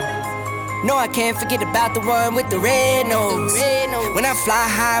 No, I can't forget about the one with the red nose. When I fly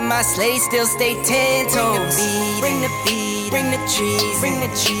high, my sleigh still stay 10 toes. Bring the beat, bring the cheese,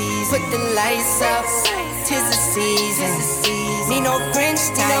 put the lights up. 'Tis the season. Need no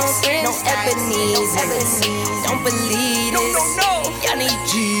Grinch types, no Ebenezer. Don't believe this.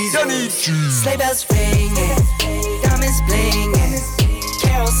 Y'all need Jesus. Sleigh bells ringing, diamonds blinging,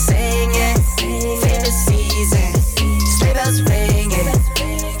 carols singing. Favorite season. Sleigh bells ringing,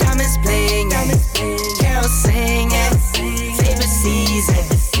 diamonds blinging, carols singing. Favorite season.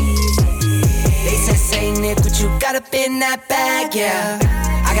 They said, Saint Nick, what you got up in that bag, yeah.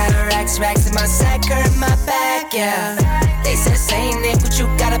 I got racks in my sack or in my bag, yeah. They said, Saint Nick, what you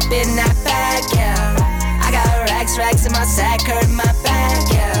got up in that bag, yeah. I got racks in my sack or in my bag,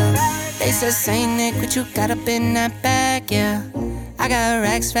 yeah. They said, Saint Nick, what you got up in that bag, yeah. I got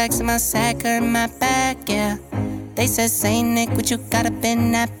racks in my sack or in my bag, yeah. They said, Saint Nick, what you got up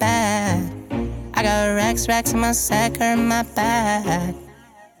in that bag. I got racks in my sack or in my bag.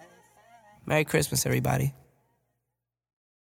 Merry Christmas, everybody.